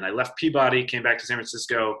violin. I left Peabody, came back to San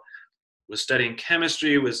Francisco, was studying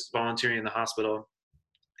chemistry, was volunteering in the hospital.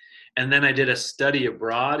 And then I did a study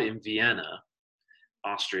abroad in Vienna,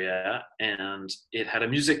 Austria, and it had a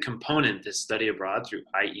music component, this study abroad through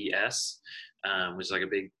IES, which is like a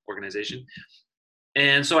big organization.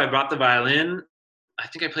 And so I brought the violin. I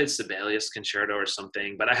think I played Sibelius Concerto or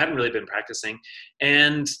something, but I hadn't really been practicing.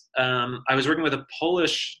 And I was working with a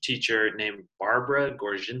Polish teacher named Barbara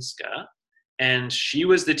Gorzinska, And she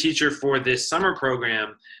was the teacher for this summer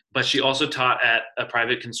program, but she also taught at a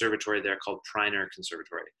private conservatory there called Preiner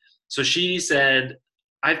Conservatory. So she said,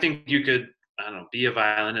 I think you could, I don't know, be a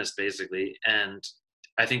violinist basically, and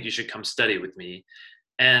I think you should come study with me.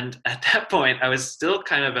 And at that point, I was still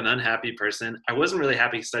kind of an unhappy person. I wasn't really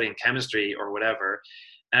happy studying chemistry or whatever.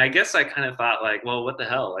 And I guess I kind of thought like, well, what the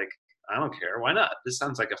hell? Like, I don't care. Why not? This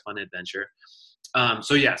sounds like a fun adventure.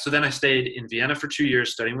 So then I stayed in Vienna for 2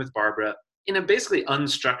 years studying with Barbara in a basically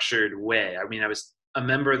unstructured way. I mean, I was a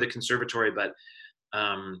member of the conservatory, but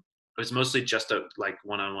it was mostly just a like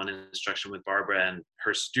one-on-one instruction with Barbara and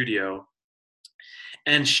her studio.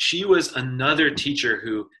 And she was another teacher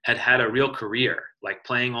who had had a real career, like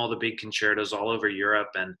playing all the big concertos all over Europe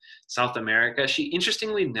and South America. She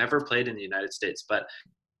interestingly never played in the United States, but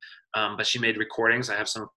she made recordings. I have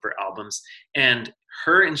some of her albums. And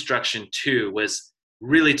her instruction too was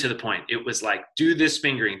really to the point. It was like, do this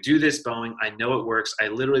fingering, do this bowing. I know it works. I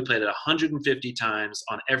literally played it 150 times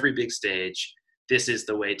on every big stage. This is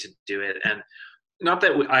the way to do it. And not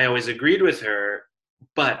that I always agreed with her,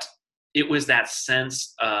 but it was that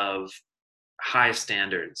sense of high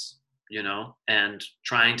standards, you know, and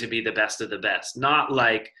trying to be the best of the best. Not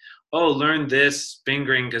like, oh, learn this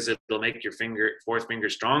fingering because it'll make your fourth finger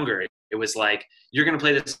stronger. It was like, you're going to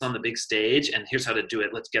play this on the big stage and here's how to do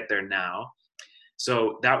it. Let's get there now.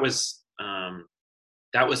 So that was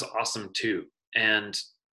awesome too. And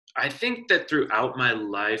I think that throughout my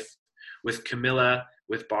life with Camilla,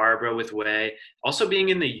 with Barbara, with Wei, also being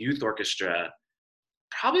in the youth orchestra,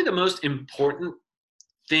 probably the most important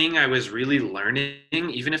thing I was really learning,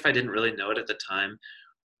 even if I didn't really know it at the time,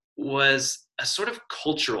 was a sort of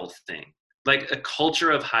cultural thing, like a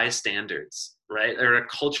culture of high standards, right? Or a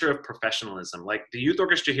culture of professionalism. Like the youth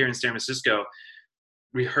orchestra here in San Francisco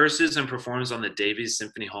rehearses and performs on the Davies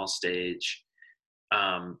Symphony Hall stage.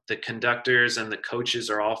 The conductors and the coaches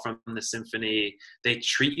are all from the symphony. They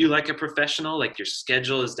treat you like a professional, like your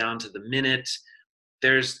schedule is down to the minute.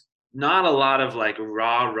 There's not a lot of like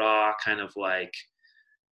raw kind of like,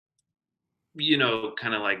 you know,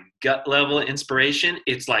 kind of like gut level inspiration.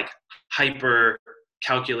 It's like hyper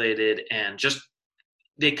calculated and just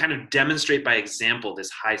they kind of demonstrate by example this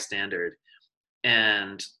high standard.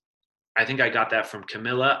 And I think I got that from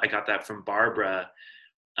Camilla. I got that from Barbara.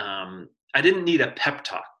 I didn't need a pep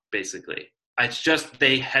talk, basically. It's just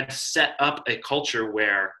they had set up a culture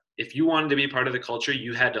where if you wanted to be part of the culture,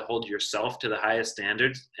 you had to hold yourself to the highest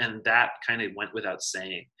standards. And that kind of went without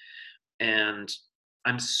saying. And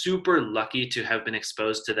I'm super lucky to have been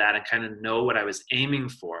exposed to that and kind of know what I was aiming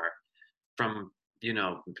for from, you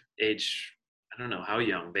know, age, I don't know how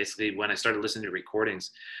young, basically when I started listening to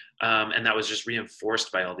recordings. And that was just reinforced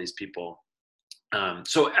by all these people.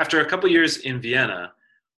 So after a couple years in Vienna,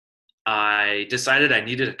 I decided I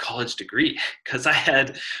needed a college degree because I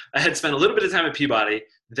had spent a little bit of time at Peabody,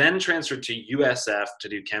 then transferred to USF to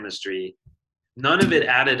do chemistry. None of it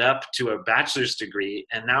added up to a bachelor's degree.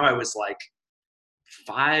 And now I was like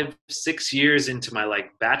 5-6 years into my like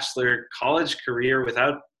bachelor college career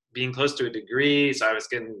without being close to a degree. So I was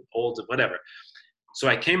getting old, whatever. So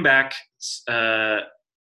I came back,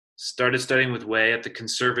 started studying with Wei at the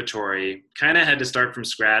conservatory, kind of had to start from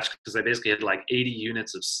scratch because I basically had like 80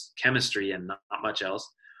 units of chemistry and not much else.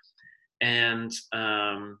 And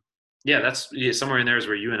that's somewhere in there is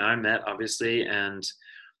where you and I met, obviously. And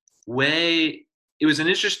Wei, it was an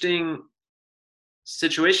interesting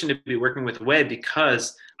situation to be working with Wei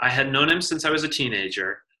because I had known him since I was a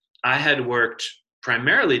teenager. I had worked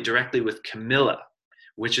primarily directly with Camilla,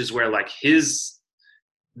 which is where like his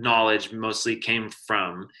knowledge mostly came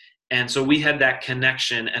from. And so we had that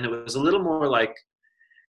connection, and it was a little more like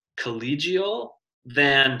collegial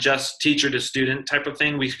than just teacher to student type of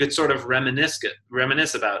thing. We could sort of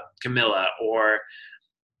reminisce about Camilla, or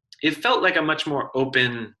it felt like a much more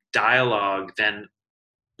open dialogue than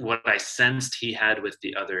what I sensed he had with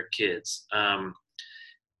the other kids. And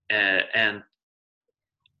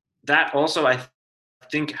that also, I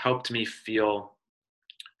think, helped me feel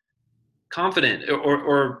confident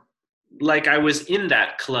or like I was in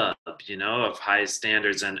that club, you know, of high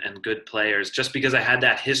standards and good players, just because I had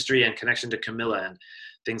that history and connection to Camilla and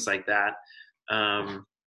things like that. And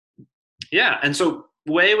so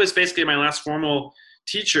Wei was basically my last formal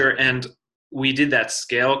teacher, and we did that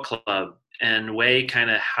scale club, and Wei kind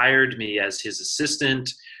of hired me as his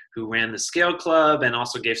assistant who ran the scale club and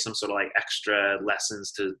also gave some sort of like extra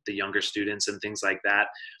lessons to the younger students and things like that.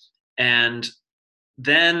 And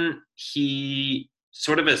then he,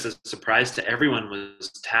 sort of as a surprise to everyone,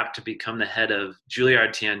 was tapped to become the head of Juilliard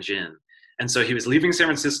Tianjin. And so he was leaving San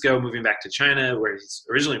Francisco, moving back to China, where he's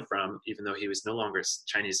originally from, even though he was no longer a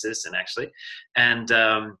Chinese citizen, actually. And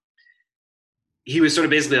he was sort of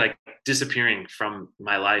basically like disappearing from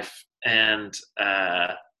my life. And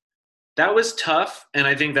that was tough. And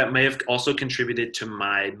I think that may have also contributed to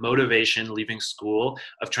my motivation leaving school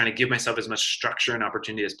of trying to give myself as much structure and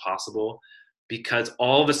opportunity as possible. Because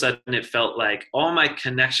all of a sudden it felt like all my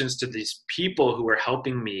connections to these people who were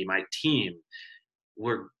helping me, my team,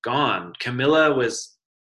 were gone. Camilla was,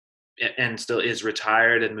 and still is,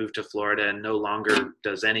 retired and moved to Florida and no longer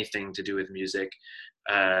does anything to do with music.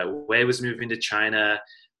 Wei was moving to China.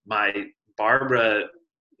 Barbara,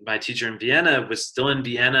 my teacher in Vienna, was still in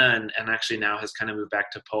Vienna and actually now has kind of moved back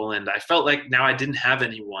to Poland. I felt like now I didn't have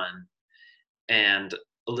anyone and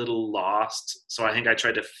a little lost. So I think I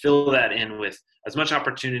tried to fill that in with as much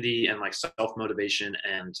opportunity and like self-motivation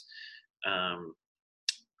and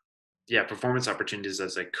performance opportunities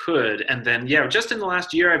as I could. And then, just in the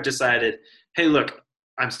last year, I've decided, hey, look,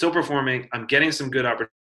 I'm still performing. I'm getting some good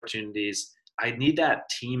opportunities. I need that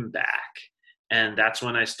team back. And that's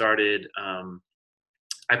when I started.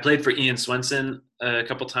 I played for Ian Swenson a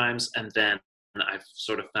couple times, and then I've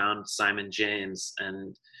sort of found Simon James,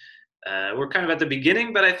 and we're kind of at the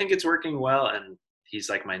beginning, but I think it's working well. And he's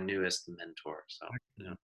like my newest mentor. So,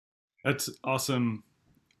 That's awesome,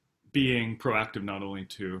 being proactive, not only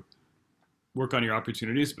to work on your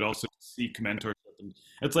opportunities, but also to seek mentorship. And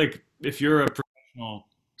it's like if you're a professional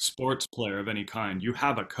sports player of any kind, you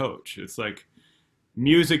have a coach. It's like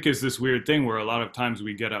music is this weird thing where a lot of times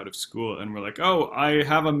we get out of school and we're like, oh, I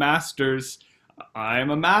have a master's. I'm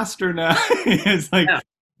a master now. It's like,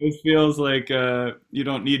 it feels like you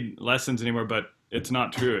don't need lessons anymore, but it's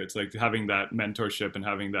not true. It's like having that mentorship and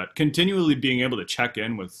having that continually being able to check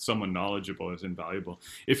in with someone knowledgeable is invaluable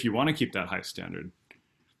if you want to keep that high standard.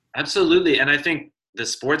 Absolutely. And I think the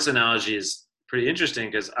sports analogy is pretty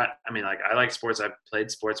interesting because I like sports. I've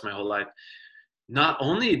played sports my whole life. Not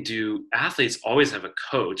only do athletes always have a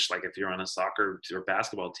coach, like if you're on a soccer or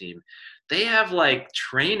basketball team, they have like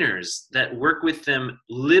trainers that work with them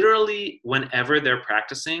literally whenever they're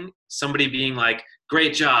practicing, somebody being like,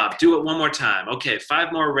 great job, do it one more time. Okay,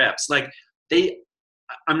 5 more reps. Like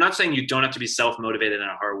I'm not saying you don't have to be self-motivated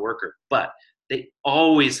and a hard worker, but they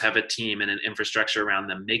always have a team and an infrastructure around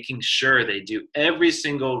them, making sure they do every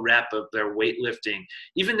single rep of their weightlifting,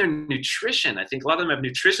 even their nutrition. I think a lot of them have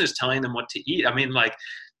nutritionists telling them what to eat. I mean, like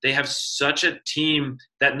they have such a team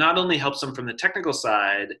that not only helps them from the technical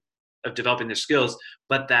side of developing their skills,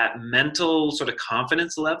 but that mental sort of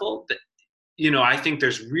confidence level that, I think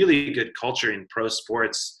there's really good culture in pro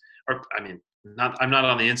sports, I'm not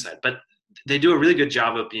on the inside, but they do a really good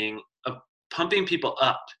job of pumping people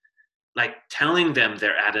up, like telling them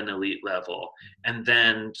they're at an elite level and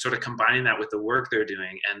then sort of combining that with the work they're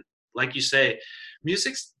doing. And like you say,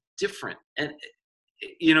 music's different. And,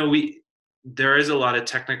 there is a lot of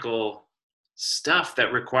technical stuff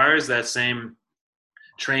that requires that same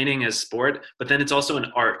training as sport, but then it's also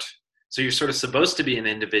an art. So you're sort of supposed to be an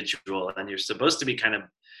individual and you're supposed to be kind of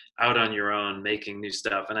out on your own, making new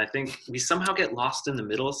stuff. And I think we somehow get lost in the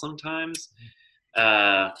middle sometimes.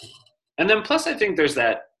 And then plus I think there's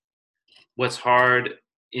that, what's hard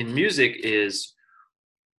in music is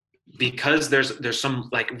because there's some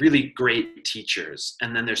like really great teachers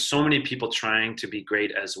and then there's so many people trying to be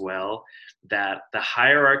great as well, that the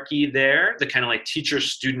hierarchy there, the kind of like teacher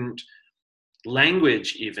student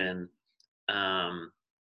language even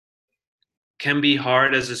can be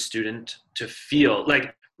hard as a student to feel.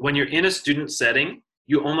 Like when you're in a student setting,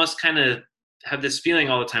 you almost kind of have this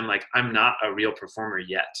feeling all the time like I'm not a real performer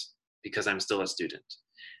yet because I'm still a student.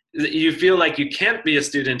 You feel like you can't be a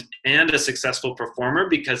student and a successful performer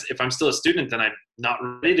because if I'm still a student, then I'm not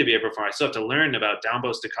ready to be a performer. I still have to learn about down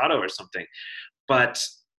bow staccato or something. But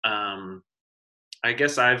I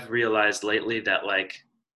guess I've realized lately that like,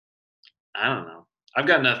 I don't know, I've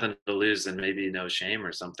got nothing to lose and maybe no shame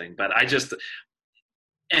or something. But I just,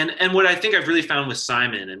 and what I think I've really found with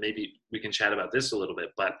Simon, and maybe we can chat about this a little bit,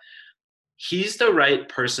 but he's the right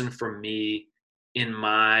person for me in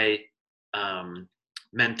my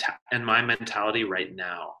mentality right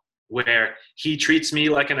now, where he treats me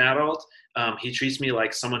like an adult. He treats me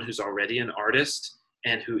like someone who's already an artist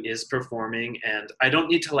and who is performing. And I don't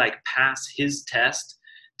need to like pass his test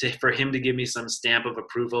for him to give me some stamp of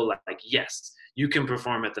approval. Like, yes, you can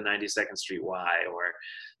perform at the 92nd Street Y, or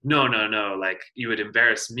no, like you would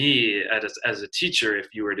embarrass me as a teacher if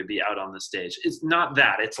you were to be out on the stage. It's not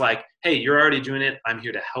that. It's like, hey, you're already doing it. I'm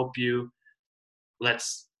here to help you.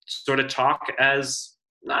 Let's sort of talk as,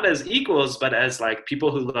 not as equals, but as like people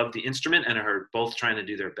who love the instrument and are both trying to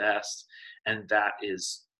do their best. And that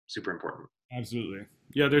is super important. Absolutely.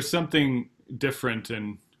 Yeah, there's something different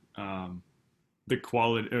in the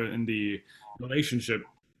quality in the relationship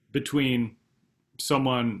between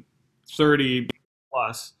someone 30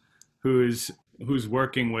 plus who's who's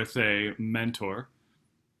working with a mentor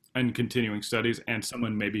and continuing studies and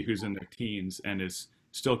someone maybe who's in their teens and is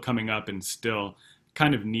still coming up and still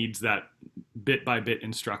kind of needs that bit by bit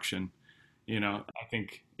instruction. I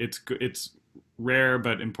think it's rare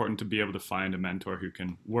but important to be able to find a mentor who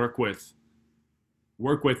can work with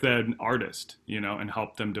an artist, and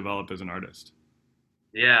help them develop as an artist.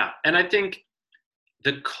 Yeah, and I think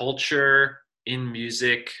the culture in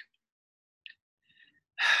music,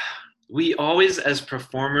 we always as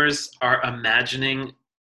performers are imagining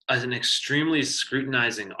as an extremely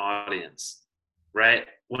scrutinizing audience, right?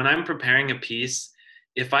 When I'm preparing a piece,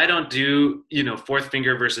 if I don't do, fourth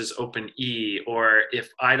finger versus open E, or if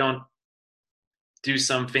I don't do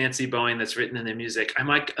some fancy bowing that's written in the music, I'm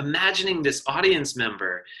like imagining this audience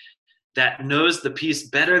member that knows the piece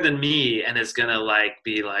better than me and is gonna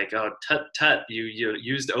be like, oh, tut tut, you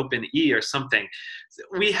used open E or something.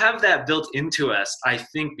 We have that built into us, I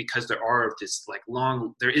think, because there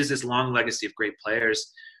is this long legacy of great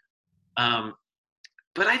players.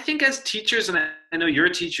 But I think as teachers, and I know you're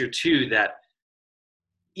a teacher too, that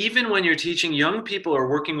even when you're teaching young people or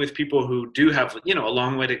working with people who do have, a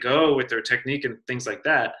long way to go with their technique and things like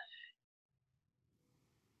that,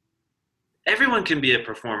 everyone can be a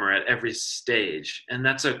performer at every stage, and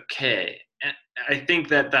that's okay. And I think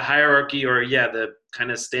that the hierarchy, or the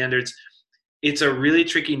kind of standards, it's a really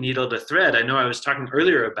tricky needle to thread. I know I was talking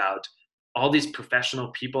earlier about all these professional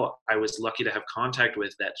people I was lucky to have contact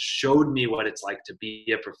with that showed me what it's like to be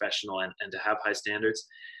a professional and to have high standards.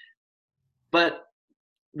 But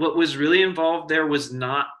what was really involved there was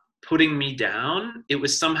not putting me down. It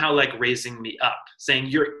was somehow like raising me up, saying,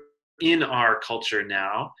 you're in our culture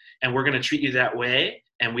now, and we're going to treat you that way.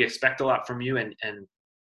 And we expect a lot from you, and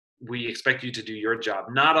we expect you to do your job.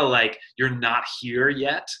 Not you're not here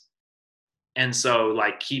yet, and so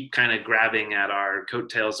keep kind of grabbing at our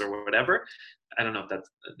coattails or whatever. I don't know if that's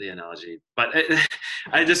the analogy, but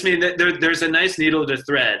I just mean that there's a nice needle to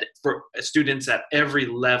thread for students at every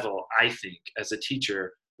level, I think, as a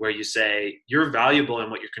teacher, where you say you're valuable and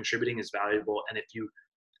what you're contributing is valuable. And if you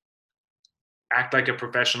act like a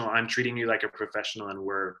professional, I'm treating you like a professional, and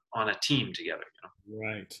we're on a team together.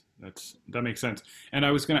 Right. That makes sense. And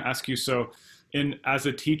I was going to ask you, so as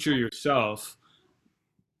a teacher yourself,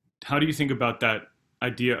 how do you think about that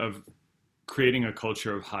idea of creating a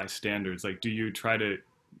culture of high standards? Do you try to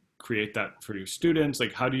create that for your students?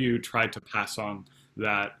 How do you try to pass on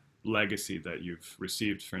that legacy that you've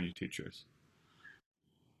received from your teachers?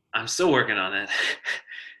 I'm still working on it.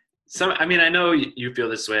 I know you feel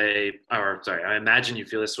this way, or sorry, I imagine you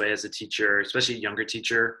feel this way as a teacher, especially a younger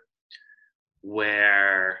teacher,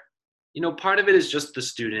 where, part of it is just the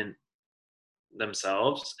student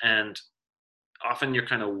themselves. And often you're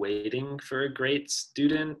kind of waiting for a great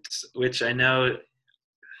student, which I know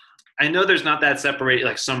there's not that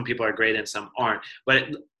separate, some people are great and some aren't, but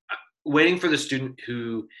waiting for the student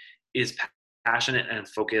who is passionate and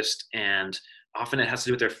focused, and often it has to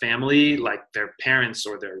do with their family, their parents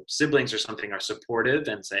or their siblings or something are supportive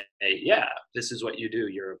and say, hey, yeah, this is what you do,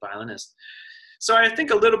 you're a violinist. So I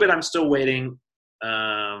think a little bit I'm still waiting.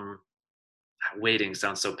 Waiting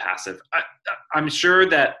sounds so passive. I'm sure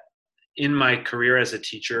that in my career as a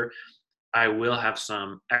teacher, I will have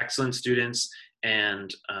some excellent students,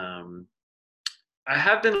 and I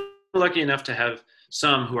have been lucky enough to have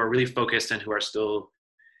some who are really focused and who are still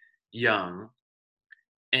young.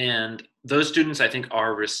 And those students, I think,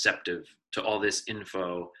 are receptive to all this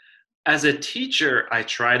info. As a teacher, I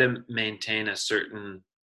try to maintain a certain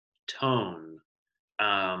tone.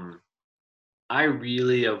 I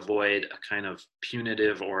really avoid a kind of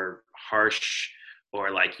punitive or harsh, or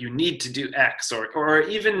you need to do X, or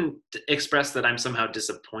even express that I'm somehow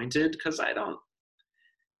disappointed, because I don't,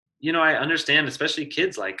 I understand, especially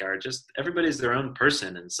kids are just, everybody's their own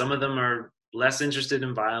person, and some of them are less interested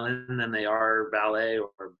in violin than they are ballet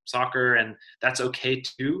or soccer, and that's okay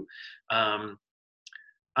too. I'm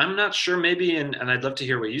not sure, maybe, and I'd love to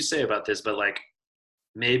hear what you say about this, but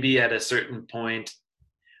maybe at a certain point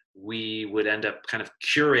we would end up kind of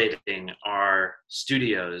curating our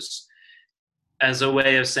studios as a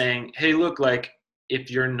way of saying, hey, look,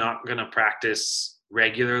 if you're not going to practice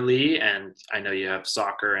regularly, and I know you have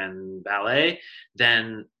soccer and ballet,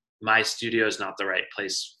 then my studio is not the right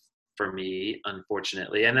place for me,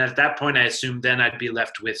 unfortunately. And at that point, I assume then I'd be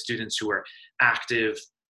left with students who are active,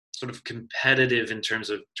 sort of competitive in terms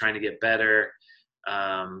of trying to get better.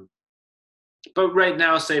 But right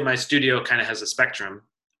now, say my studio kind of has a spectrum.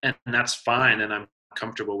 and that's fine, and I'm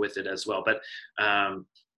comfortable with it as well. But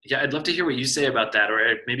yeah, I'd love to hear what you say about that, or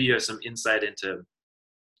maybe you have some insight into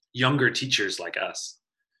younger teachers like us.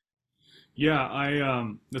 Yeah,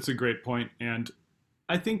 I that's a great point. And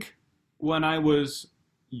I think when I was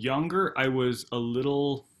younger, I was a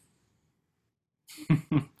little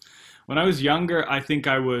when I was younger, I think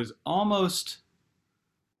I was almost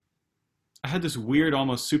I had this weird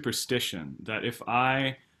almost superstition that if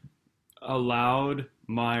I allowed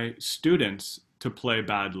my students to play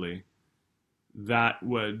badly, that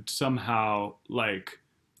would somehow like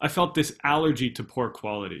I felt this allergy to poor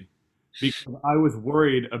quality because I was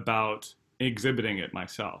worried about exhibiting it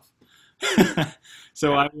myself.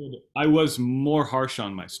 So I was more harsh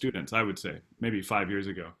on my students, I would say, maybe 5 years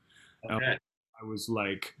ago. Okay. I was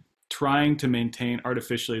like trying to maintain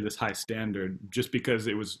artificially this high standard just because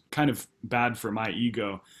it was kind of bad for my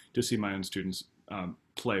ego to see my own students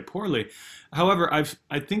play poorly. However,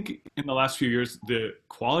 I think in the last few years the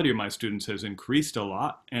quality of my students has increased a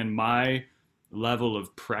lot, and my level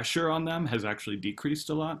of pressure on them has actually decreased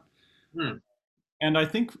a lot. Hmm. And I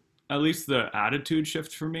think at least the attitude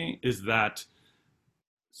shift for me is that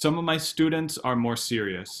some of my students are more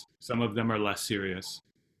serious, some of them are less serious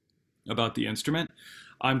about the instrument.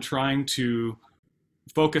 I'm trying to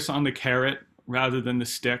focus on the carrot rather than the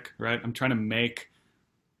stick, right? I'm trying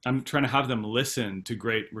to have them listen to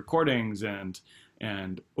great recordings and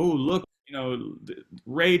oh look,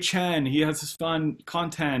 Ray Chen, he has this fun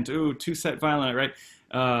content. Oh, two set violin, right?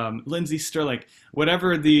 Lindsay Sterling,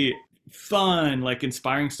 whatever the fun, like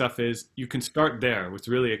inspiring stuff is, you can start there with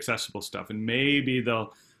really accessible stuff, and maybe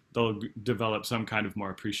they'll develop some kind of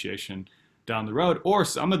more appreciation down the road. Or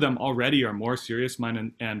some of them already are more serious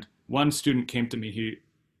minded. And one student came to me,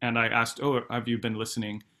 and I asked, "Oh, have you been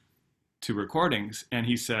listening to recordings?" And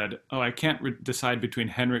he said, "Oh, I can't decide between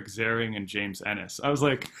Henrik Zering and James Ennis." I was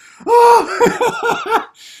like, "Oh,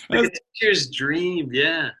 Like a teacher's dream,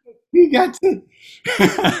 yeah. he gets it."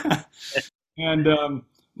 And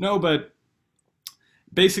no, but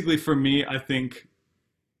basically for me, I think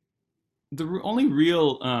the only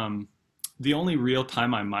real the only real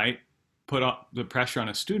time I might put up the pressure on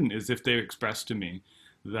a student is if they express to me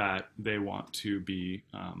that they want to be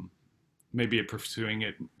maybe pursuing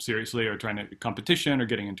it seriously or trying to competition or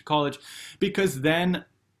getting into college, because then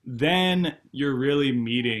you're really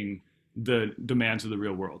meeting the demands of the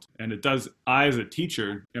real world. And it does, I as a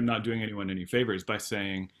teacher am not doing anyone any favors by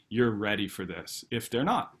saying you're ready for this if they're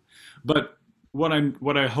not. But what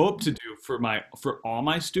I hope to do for all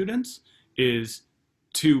my students is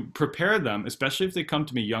to prepare them, especially if they come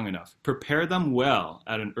to me young enough, prepare them well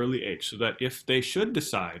at an early age so that if they should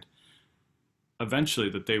decide eventually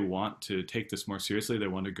that they want to take this more seriously, they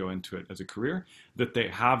want to go into it as a career, that they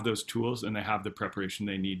have those tools and they have the preparation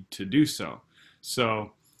they need to do so.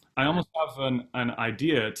 So I almost have an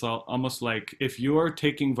idea. It's almost like if you're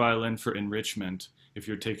taking violin for enrichment, if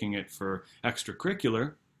you're taking it for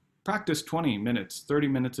extracurricular, practice 20 minutes, 30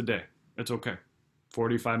 minutes a day. It's okay.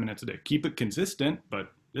 45 minutes a day. Keep it consistent,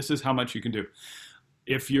 but this is how much you can do.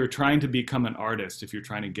 If you're trying to become an artist, if you're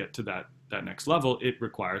trying to get to that next level, it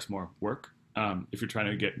requires more work. If you're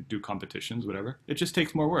trying to do competitions, whatever, it just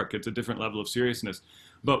takes more work. It's a different level of seriousness.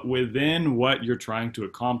 But within what you're trying to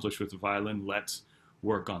accomplish with the violin, let's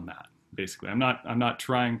work on that. Basically, I'm not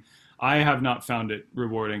trying. I have not found it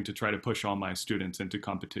rewarding to try to push all my students into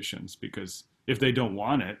competitions, because if they don't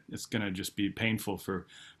want it, it's going to just be painful for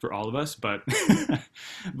all of us. But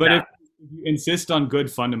but Yeah. if you insist on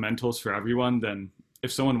good fundamentals for everyone, then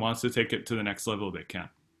if someone wants to take it to the next level, they can.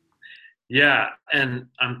 Yeah. And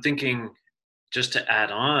I'm thinking, just to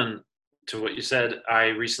add on to what you said, I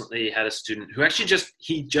recently had a student who actually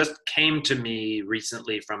he just came to me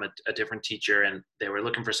recently from a different teacher, and they were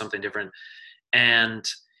looking for something different. And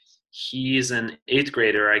he's an eighth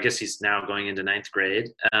grader. I guess he's now going into ninth grade.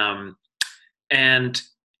 And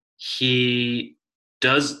he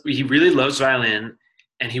really loves violin,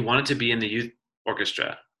 and he wanted to be in the youth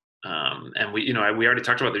orchestra. And we already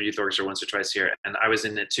talked about the youth orchestra once or twice here, and I was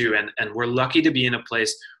in it too. And we're lucky to be in a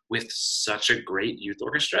place with such a great youth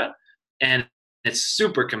orchestra, and it's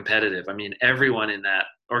super competitive. I mean, everyone in that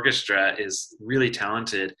orchestra is really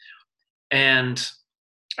talented. And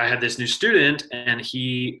I had this new student, and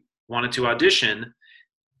he wanted to audition,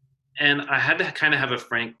 and I had to kind of have a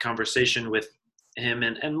frank conversation with him,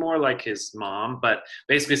 and more like his mom, but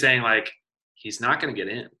basically saying like, he's not going to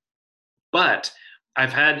get in. But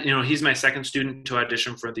I've had, he's my second student to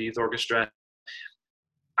audition for the youth orchestra.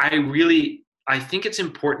 I think it's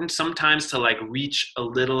important sometimes to like reach a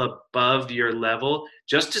little above your level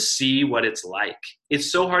just to see what it's like.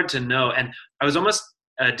 It's so hard to know. And I was almost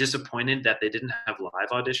disappointed that they didn't have live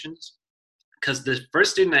auditions, because the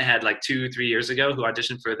first student I had like 2-3 years ago who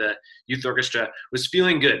auditioned for the youth orchestra was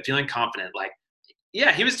feeling good, feeling confident. Like,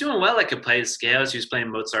 yeah, he was doing well. Like, could play his scales. He was playing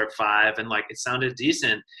Mozart 5, and like it sounded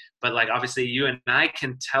decent. But like, obviously, you and I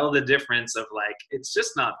can tell the difference of like it's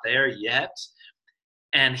just not there yet.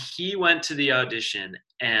 And he went to the audition,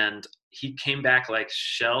 and he came back like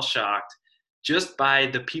shell shocked, just by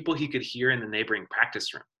the people he could hear in the neighboring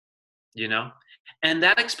practice room. You know, and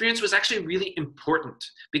that experience was actually really important,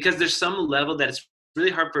 because there's some level that it's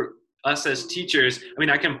really hard for us as teachers. I mean,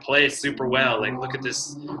 I can play super well, like look at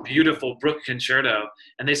this beautiful Bruch concerto,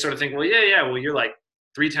 and they sort of think, well, yeah, well, you're like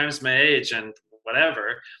 3 times my age and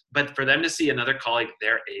whatever. But for them to see another colleague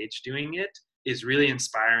their age doing it is really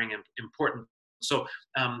inspiring and important. So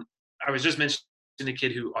I was just mentioning a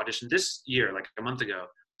kid who auditioned this year, like a month ago.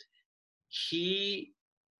 He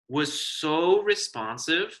was so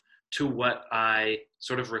responsive to what I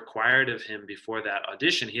sort of required of him before that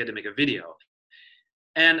audition. He had to make a video.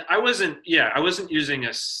 And I wasn't using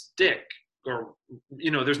a stick, or,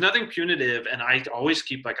 there's nothing punitive, and I always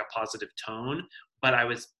keep like a positive tone, but I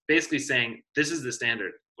was basically saying, this is the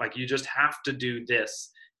standard. Like, you just have to do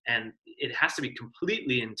this, and it has to be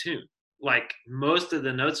completely in tune. Like, most of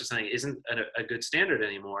the notes or something isn't a good standard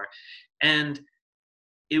anymore. And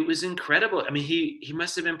it was incredible. I mean, he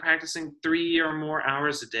must have been practicing 3 or more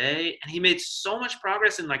hours a day, and he made so much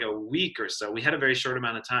progress in like a week or so. We had a very short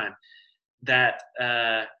amount of time. That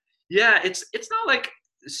it's not like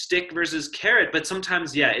stick versus carrot, but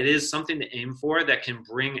sometimes it is something to aim for that can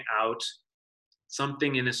bring out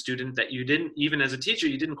something in a student that you didn't, even as a teacher,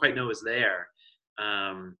 you didn't quite know was there.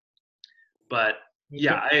 But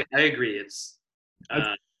I agree. It's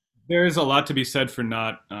there is a lot to be said for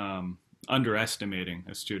not underestimating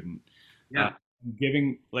a student.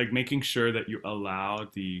 Making sure that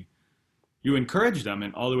you encourage them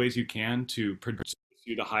in all the ways you can to pursue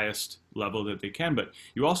the highest level that they can, but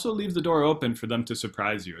you also leave the door open for them to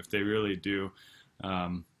surprise you if they really do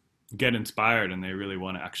get inspired and they really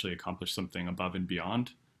want to actually accomplish something above and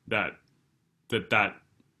beyond that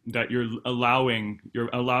you're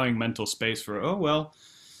allowing mental space for, oh well,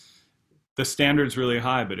 the standard's really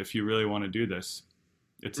high, but if you really want to do this,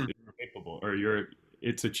 it's capable, or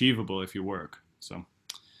it's achievable if you work. So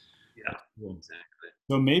cool. Exactly.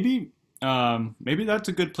 So maybe that's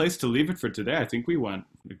a good place to leave it for today. I think we went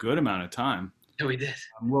a good amount of time. Yeah, we did.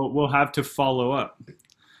 We'll have to follow up.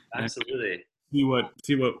 Absolutely.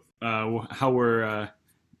 How we're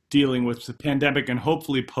dealing with the pandemic and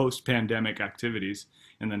hopefully post-pandemic activities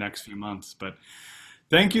in the next few months. But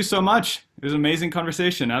thank you so much. It was an amazing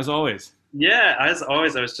conversation, as always. Yeah, as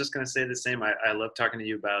always. I was just going to say the same. I love talking to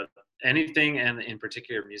you about anything, and in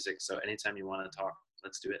particular music. So anytime you want to talk,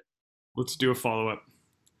 let's do it. Let's do a follow-up.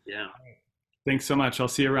 Yeah. Thanks so much. I'll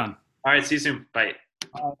see you around. All right. See you soon. Bye.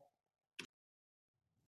 Bye.